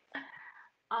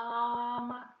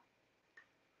 Um,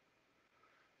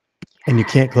 And you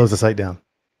can't close the site down.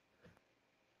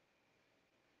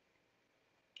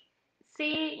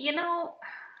 see,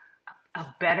 a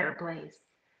better place.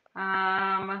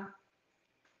 Um,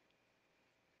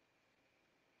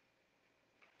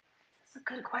 that's a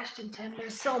good question, Tim.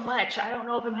 There's so much. I don't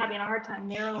know if I'm having a hard time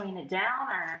narrowing it down,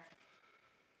 or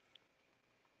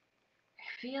I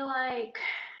feel like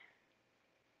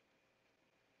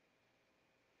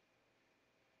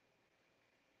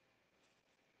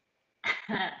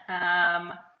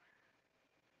um,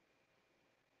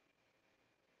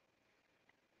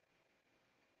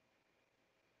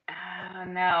 I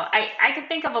don't know. I can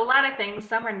think of a lot of things.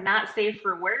 Some are not safe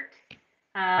for work.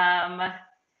 Um,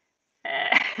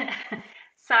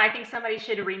 so I think somebody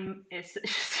should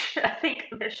I think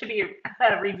there should be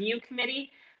a review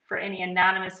committee for any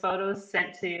anonymous photos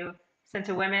sent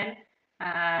to women.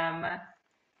 Um,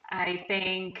 I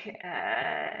think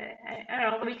I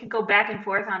don't know. We could go back and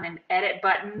forth on an edit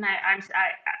button.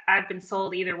 I've been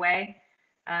sold either way.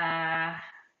 I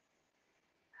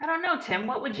don't know, Tim.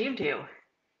 What would you do?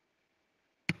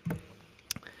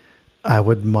 I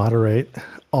would moderate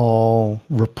all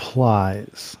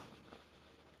replies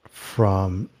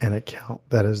from an account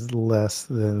that is less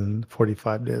than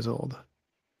 45 days old.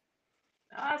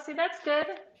 Oh, see, that's good.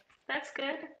 That's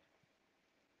good.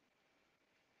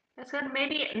 That's good.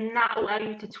 Maybe not allow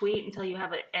you to tweet until you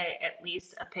have at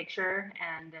least a picture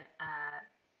and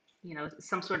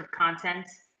some sort of content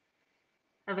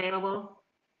available.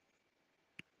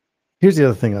 Here's the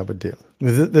other thing I would do.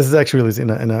 This is actually really,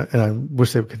 and I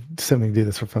wish they could simply do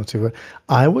this for fun too, but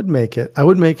I would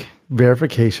make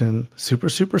verification super,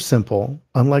 super simple,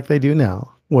 unlike they do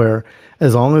now, where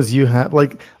as long as you have,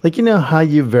 how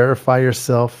you verify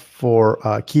yourself for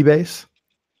Keybase,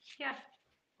 Yeah.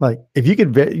 like if you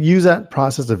could use that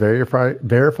process to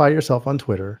verify yourself on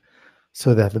Twitter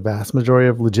so that the vast majority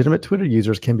of legitimate Twitter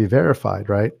users can be verified,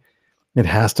 right? It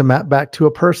has to map back to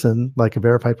a person, like a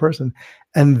verified person,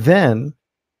 and then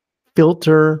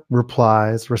filter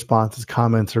replies, responses,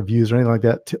 comments, or views, or anything like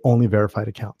that to only verified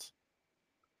accounts.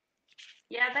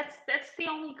 Yeah, that's the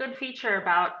only good feature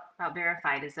about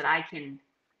verified is that I can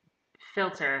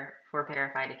filter for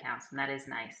verified accounts, and that is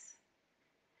nice.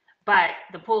 But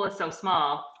the pool is so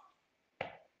small,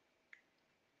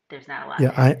 there's not a lot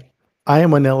Yeah, there. I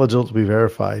am ineligible to be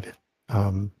verified,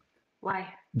 um, Why?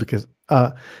 because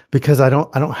I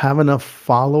don't have enough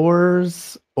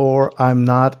followers, or I'm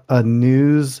not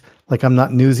newsy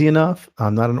enough.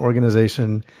 I'm not an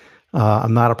organization.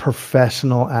 I'm not a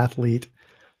professional athlete.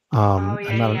 Oh I'm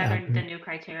yeah, not an yeah, the admin. new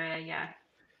criteria, yeah.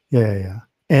 Yeah, yeah, yeah.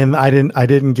 And I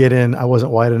didn't get in. I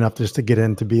wasn't white enough just to get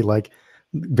in to be like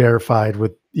verified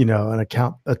with, an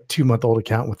account, a 2-month-old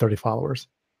account with 30 followers.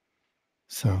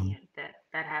 Yeah, So, yeah,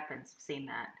 that happens. I've seen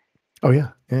that. oh yeah,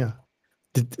 yeah.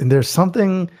 And there's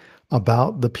something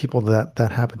about the people that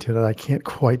happened to that I can't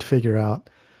quite figure out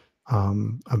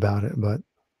about it, but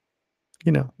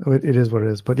it is what it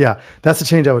is. But yeah, that's the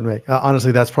change I would make.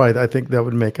 Honestly, that's probably, I think that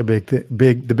would make a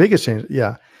the biggest change.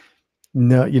 Yeah.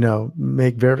 No,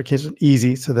 make verification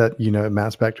easy so that, it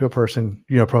maps back to a person,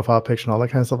 profile picture and all that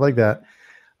kind of stuff like that.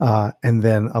 Hmm. And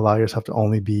then allow yourself to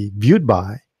only be viewed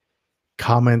by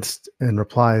comments and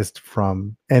replies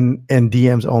from and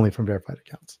DMs only from verified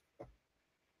accounts.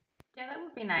 Yeah, that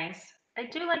would be nice. I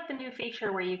do like the new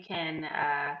feature where you can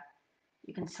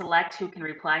select who can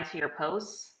reply to your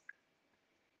posts.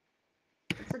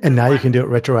 That's a And good now you can one. do it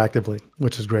retroactively,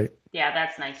 which is great. Yeah,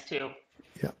 that's nice too.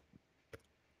 Yeah.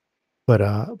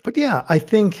 But yeah, I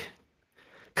think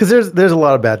because there's a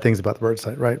lot of bad things about the bird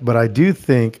site, right? But I do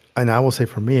think, and I will say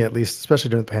for me at least, especially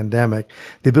during the pandemic,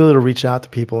 the ability to reach out to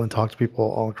people and talk to people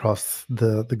all across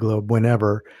the globe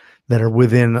whenever that are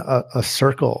within a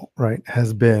circle, right,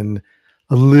 has been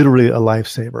literally a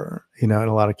lifesaver. In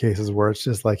a lot of cases where it's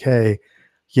just like, hey,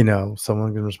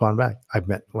 someone can respond back. I've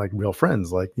met like real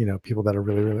friends, like people that are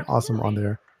really, really awesome on Absolutely.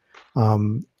 there.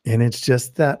 And it's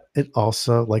just that it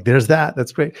also like there's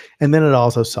that's great, and then it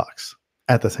also sucks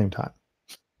at the same time.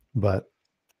 But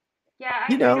Yeah,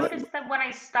 you I know, noticed that when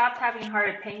I stopped having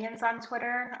hard opinions on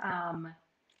Twitter,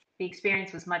 the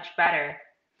experience was much better,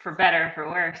 for better, for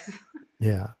worse.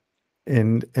 yeah.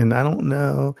 And I don't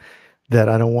know. that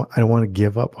I don't want to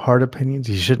give up hard opinions.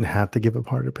 You shouldn't have to give up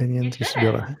hard You opinions. You should be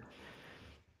able shouldn't.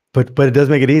 to, but it does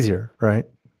make it easier, right?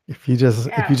 If you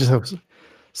Yeah. just have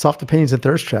soft opinions and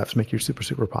thirst traps make you super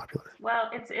super popular. Well,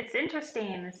 it's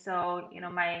interesting. So,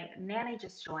 my nanny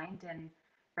just joined, and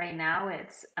right now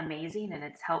it's amazing and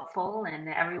it's helpful, and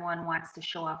everyone wants to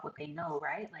show off what they know,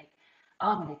 right? Like,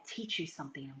 oh, I'm going to teach you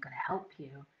something. I'm going to help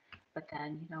you. But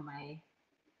then, my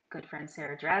good friend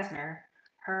Sarah Drasner,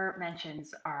 her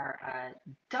mentions are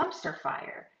a dumpster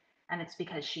fire. And it's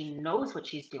because she knows what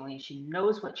she's doing, she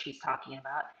knows what she's talking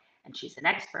about, and she's an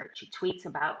expert. She tweets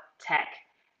about tech,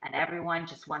 and everyone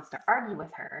just wants to argue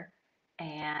with her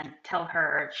and tell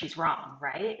her she's wrong,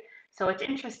 right? So it's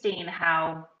interesting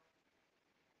how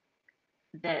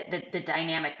the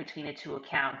dynamic between the two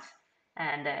accounts.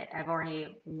 And I've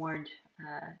already warned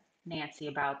Nancy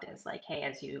about this. Like, hey,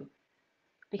 as you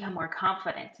become more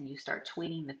confident and you start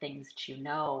tweeting the things that you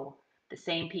know, the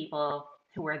same people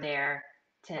who are there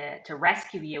to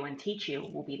rescue you and teach you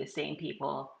will be the same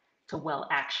people to well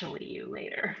actually you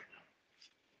later.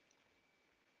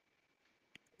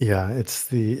 Yeah, it's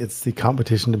the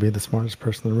competition to be the smartest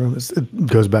person in the room. It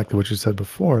goes back to what you said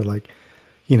before. Like,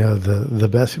 the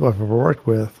best people I've ever worked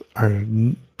with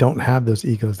don't have those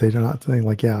egos. They do not think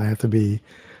like, yeah, I have to be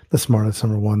the smartest,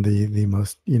 number one, the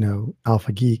most,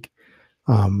 alpha geek.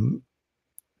 Um,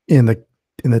 in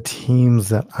the teams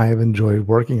that I've enjoyed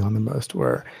working on the most,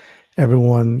 where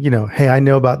everyone, hey, I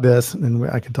know about this, and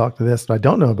I can talk to this, but I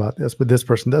don't know about this, but this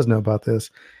person does know about this,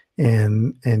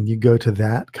 and you go to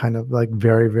that kind of like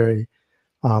very, very,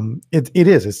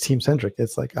 it's team centric.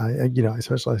 It's like I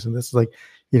specialize in this. It's like,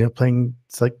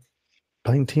 it's like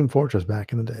playing Team Fortress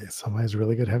back in the day. Somebody has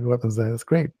really good heavy weapons there. That's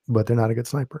great, but they're not a good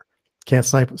sniper. Can't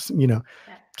snipe. Yeah.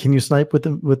 Can you snipe with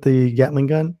the Gatling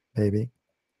gun? Maybe,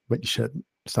 but you shouldn't.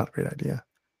 It's not a great idea.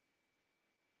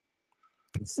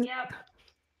 Yep.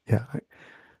 Yeah,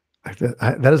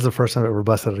 that is the first time I ever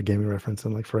busted out a gaming reference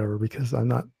in like forever, because I'm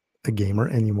not a gamer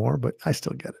anymore, but I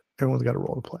still get it. Everyone's got a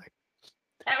role to play.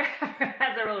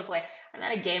 That's a role to play. I'm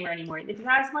not a gamer anymore. If it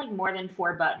has like more than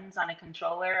four buttons on a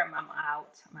controller, I'm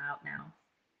out. I'm out now.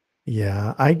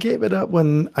 Yeah, I gave it up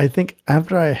when I think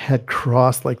after I had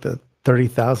crossed like the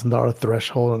 $30,000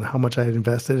 threshold and how much I had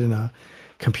invested in a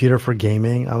computer for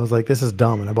gaming. I was like, this is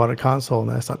dumb, and I bought a console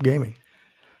and I stopped gaming.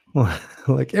 Well,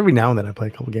 like every now and then I play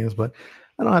a couple games, but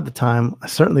I don't have the time. I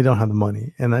certainly don't have the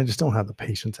money, and I just don't have the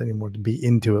patience anymore to be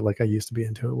into it like I used to be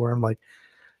into it, where I'm like,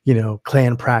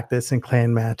 clan practice and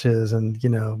clan matches and,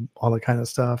 all that kind of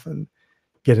stuff, and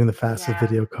getting the fastest Yeah.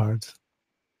 video cards.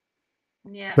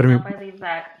 Yeah. But I Nope. mean, I leave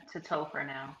that to Topher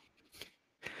now.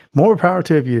 more power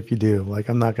to you if you do. Like,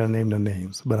 I'm not going to name no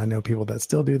names, but I know people that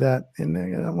still do that. And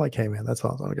I'm like, hey, man, that's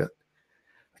awesome.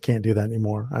 I can't do that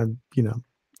anymore. I'm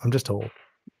just old,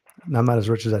 and I'm not as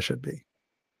rich as I should be.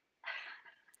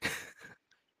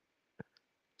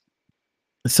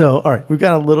 So, all right, we've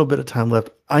got a little bit of time left.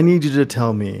 I need you to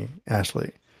tell me,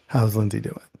 Ashley, how's Lindsay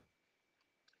doing?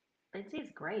 Lindsay's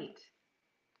great.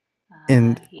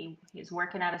 And He's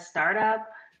working at a startup.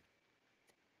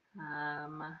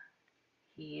 Um,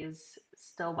 he's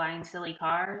still buying silly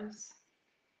cars.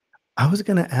 I was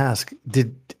going to ask,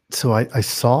 I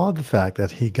saw the fact that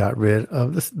he got rid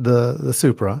of the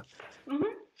Supra Hmm.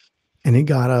 and he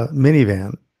got a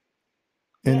minivan,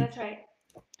 Yeah, and that's right.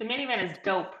 The minivan is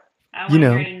dope. I don't you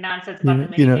want to hear know, any nonsense you about the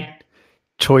know, you know,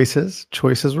 minivan.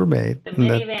 choices were made, The and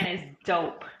that minivan is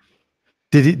dope.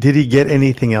 did he get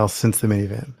anything else since the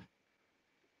minivan?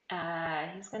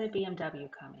 He's got a BMW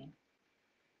coming.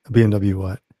 A BMW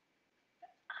what?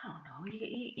 I don't know.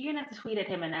 You're gonna have to tweet at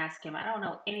him and ask him. I don't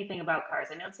know anything about cars.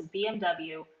 I know it's a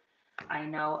BMW. I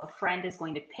know a friend is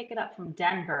going to pick it up from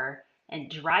Denver and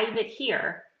drive it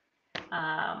here.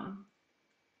 Um,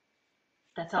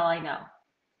 that's all I know.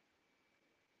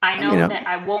 I I mean, know that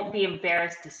I won't be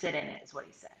embarrassed to sit in it, is what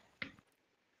he said.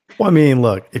 well, I mean,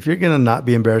 look, if you're gonna not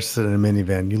be embarrassed to sit in a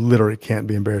minivan, you literally can't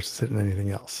be embarrassed to sit in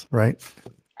anything else, right?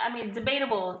 I mean,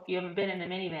 debatable if you haven't been in a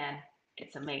minivan.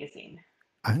 It's amazing.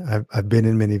 I've been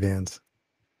in minivans.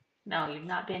 No, you've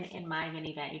not been in my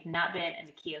minivan. You've not been in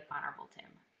the Kia Carnival, Tim.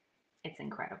 It's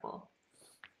incredible.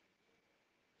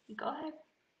 Go ahead.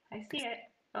 I see it.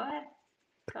 Go ahead.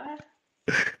 Go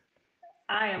ahead.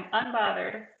 I am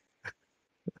unbothered.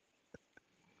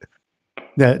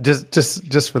 Yeah,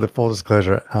 just for the full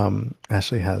disclosure,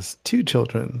 Ashley has two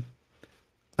children,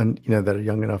 and that are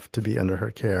young enough to be under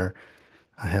her care.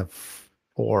 I have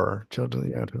four children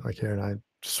young enough to be under my care, and I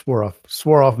swore off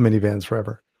minivans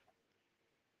forever.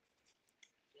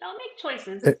 I'll make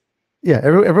choices. It, yeah,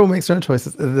 everyone makes their own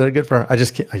choices. They're good for her. I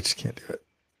just can't do it.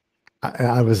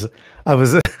 I was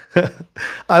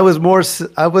I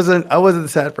wasn't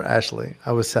sad for Ashley.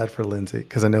 I was sad for Lindsay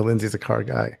because I know Lindsay's a car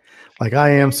guy. Like I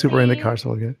am super into Lindsay, cars.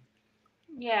 So good.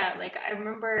 yeah, like I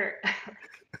remember like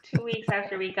 2 weeks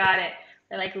after we got it,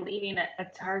 we're like leaving a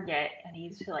Target, and he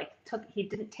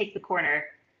didn't take the corner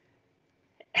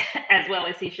as well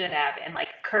as he should have, and like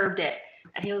curved it,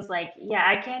 and he was like, "Yeah,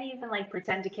 I can't even like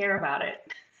pretend to care about it."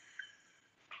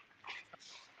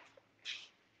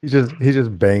 He's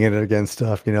just banging it against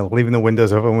stuff, leaving the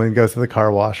windows open when he goes to the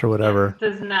car wash or Yeah, whatever.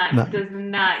 Not does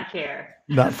not care.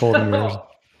 not folding mirrors. So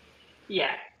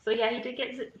yeah, so yeah, he did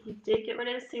get rid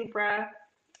of his Supra.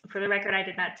 For the record, I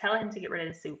did not tell him to get rid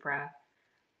of the Supra.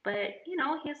 But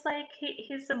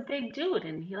he's a big dude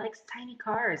and he likes tiny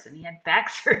cars and he had back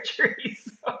surgery,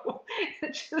 so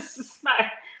it's just it's not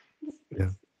Yeah.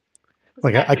 it's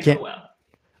Like not I gonna go can't well.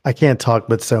 I can't talk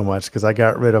but so much because I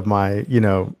got rid of my,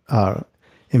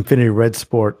 Infinity Red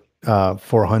Sport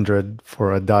 400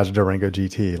 for a Dodge Durango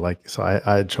GT. Like, so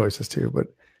I had choices too, but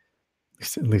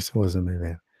at least it wasn't a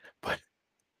minivan. But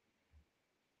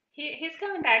He's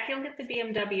coming back. He'll get the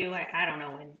BMW. I don't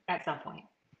know when at some point.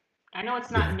 I know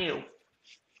it's not yeah, new,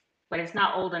 but it's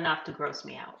not old enough to gross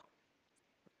me out.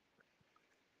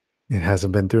 it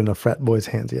hasn't been through enough frat boys'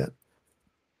 hands yet.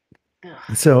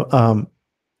 Ugh. So,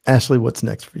 Ashley, what's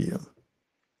next for you?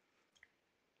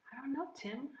 I don't know,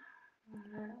 Tim.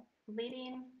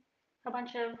 Leading a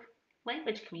bunch of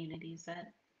language communities at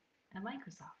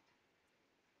Microsoft.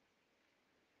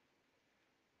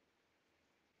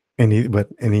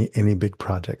 Any big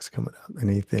projects coming up?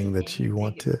 Anything that Any you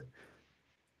want big to?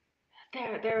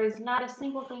 there is not a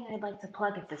single thing I'd like to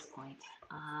plug at this point.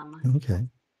 Um, Okay.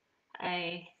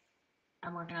 I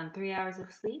I'm working on 3 hours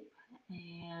of sleep,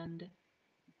 and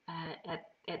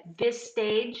at this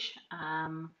stage,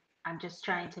 I'm just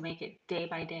trying to make it day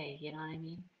by day. You know what I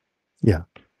mean? Yeah.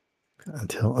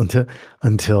 Until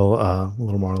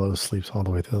little Marlo sleeps all the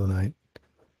way through the night.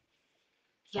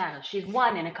 Yeah, she's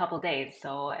one in a couple days,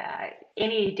 so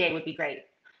any day would be great.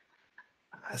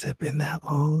 Has it been that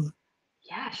long?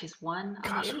 Yeah, she's one on the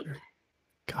Gosh,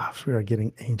 8th. we are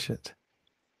getting ancient.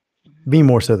 Mhm. Me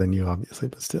more so than you, obviously,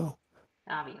 but still.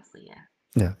 Obviously, yeah.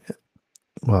 Yeah.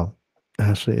 Well,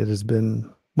 Ashley, it has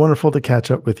been wonderful to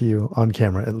catch up with you on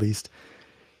camera, at least.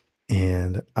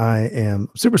 And I am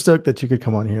super stoked that you could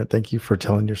come on here. Thank you for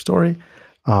telling your story.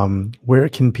 Where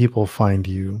can people find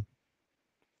you?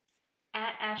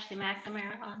 At Ashley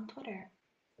McNamara on Twitter.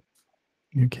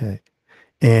 Okay.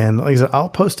 And like I said, I'll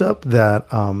post up that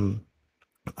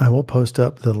I will post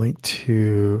up the link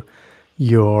to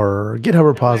your GitHub The Learn to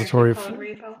repository. Code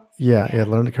repo. Yeah, Yeah.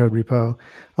 learn the code repo.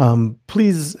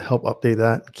 Please help update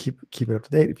that. Keep it up to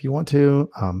date if you want to.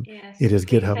 Yes. It is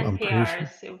Please GitHub, send I'm pretty sure.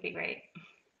 PRs. It would be great.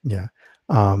 Yeah.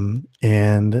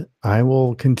 And I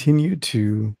will continue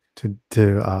to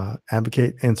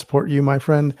advocate and support you, my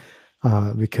friend,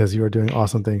 because you are doing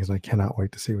awesome things, and I cannot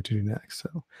wait to see what you do next.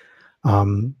 So,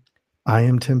 um, I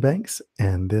am Tim Banks,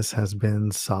 and this has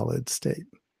been Solid State.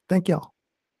 Thank y'all.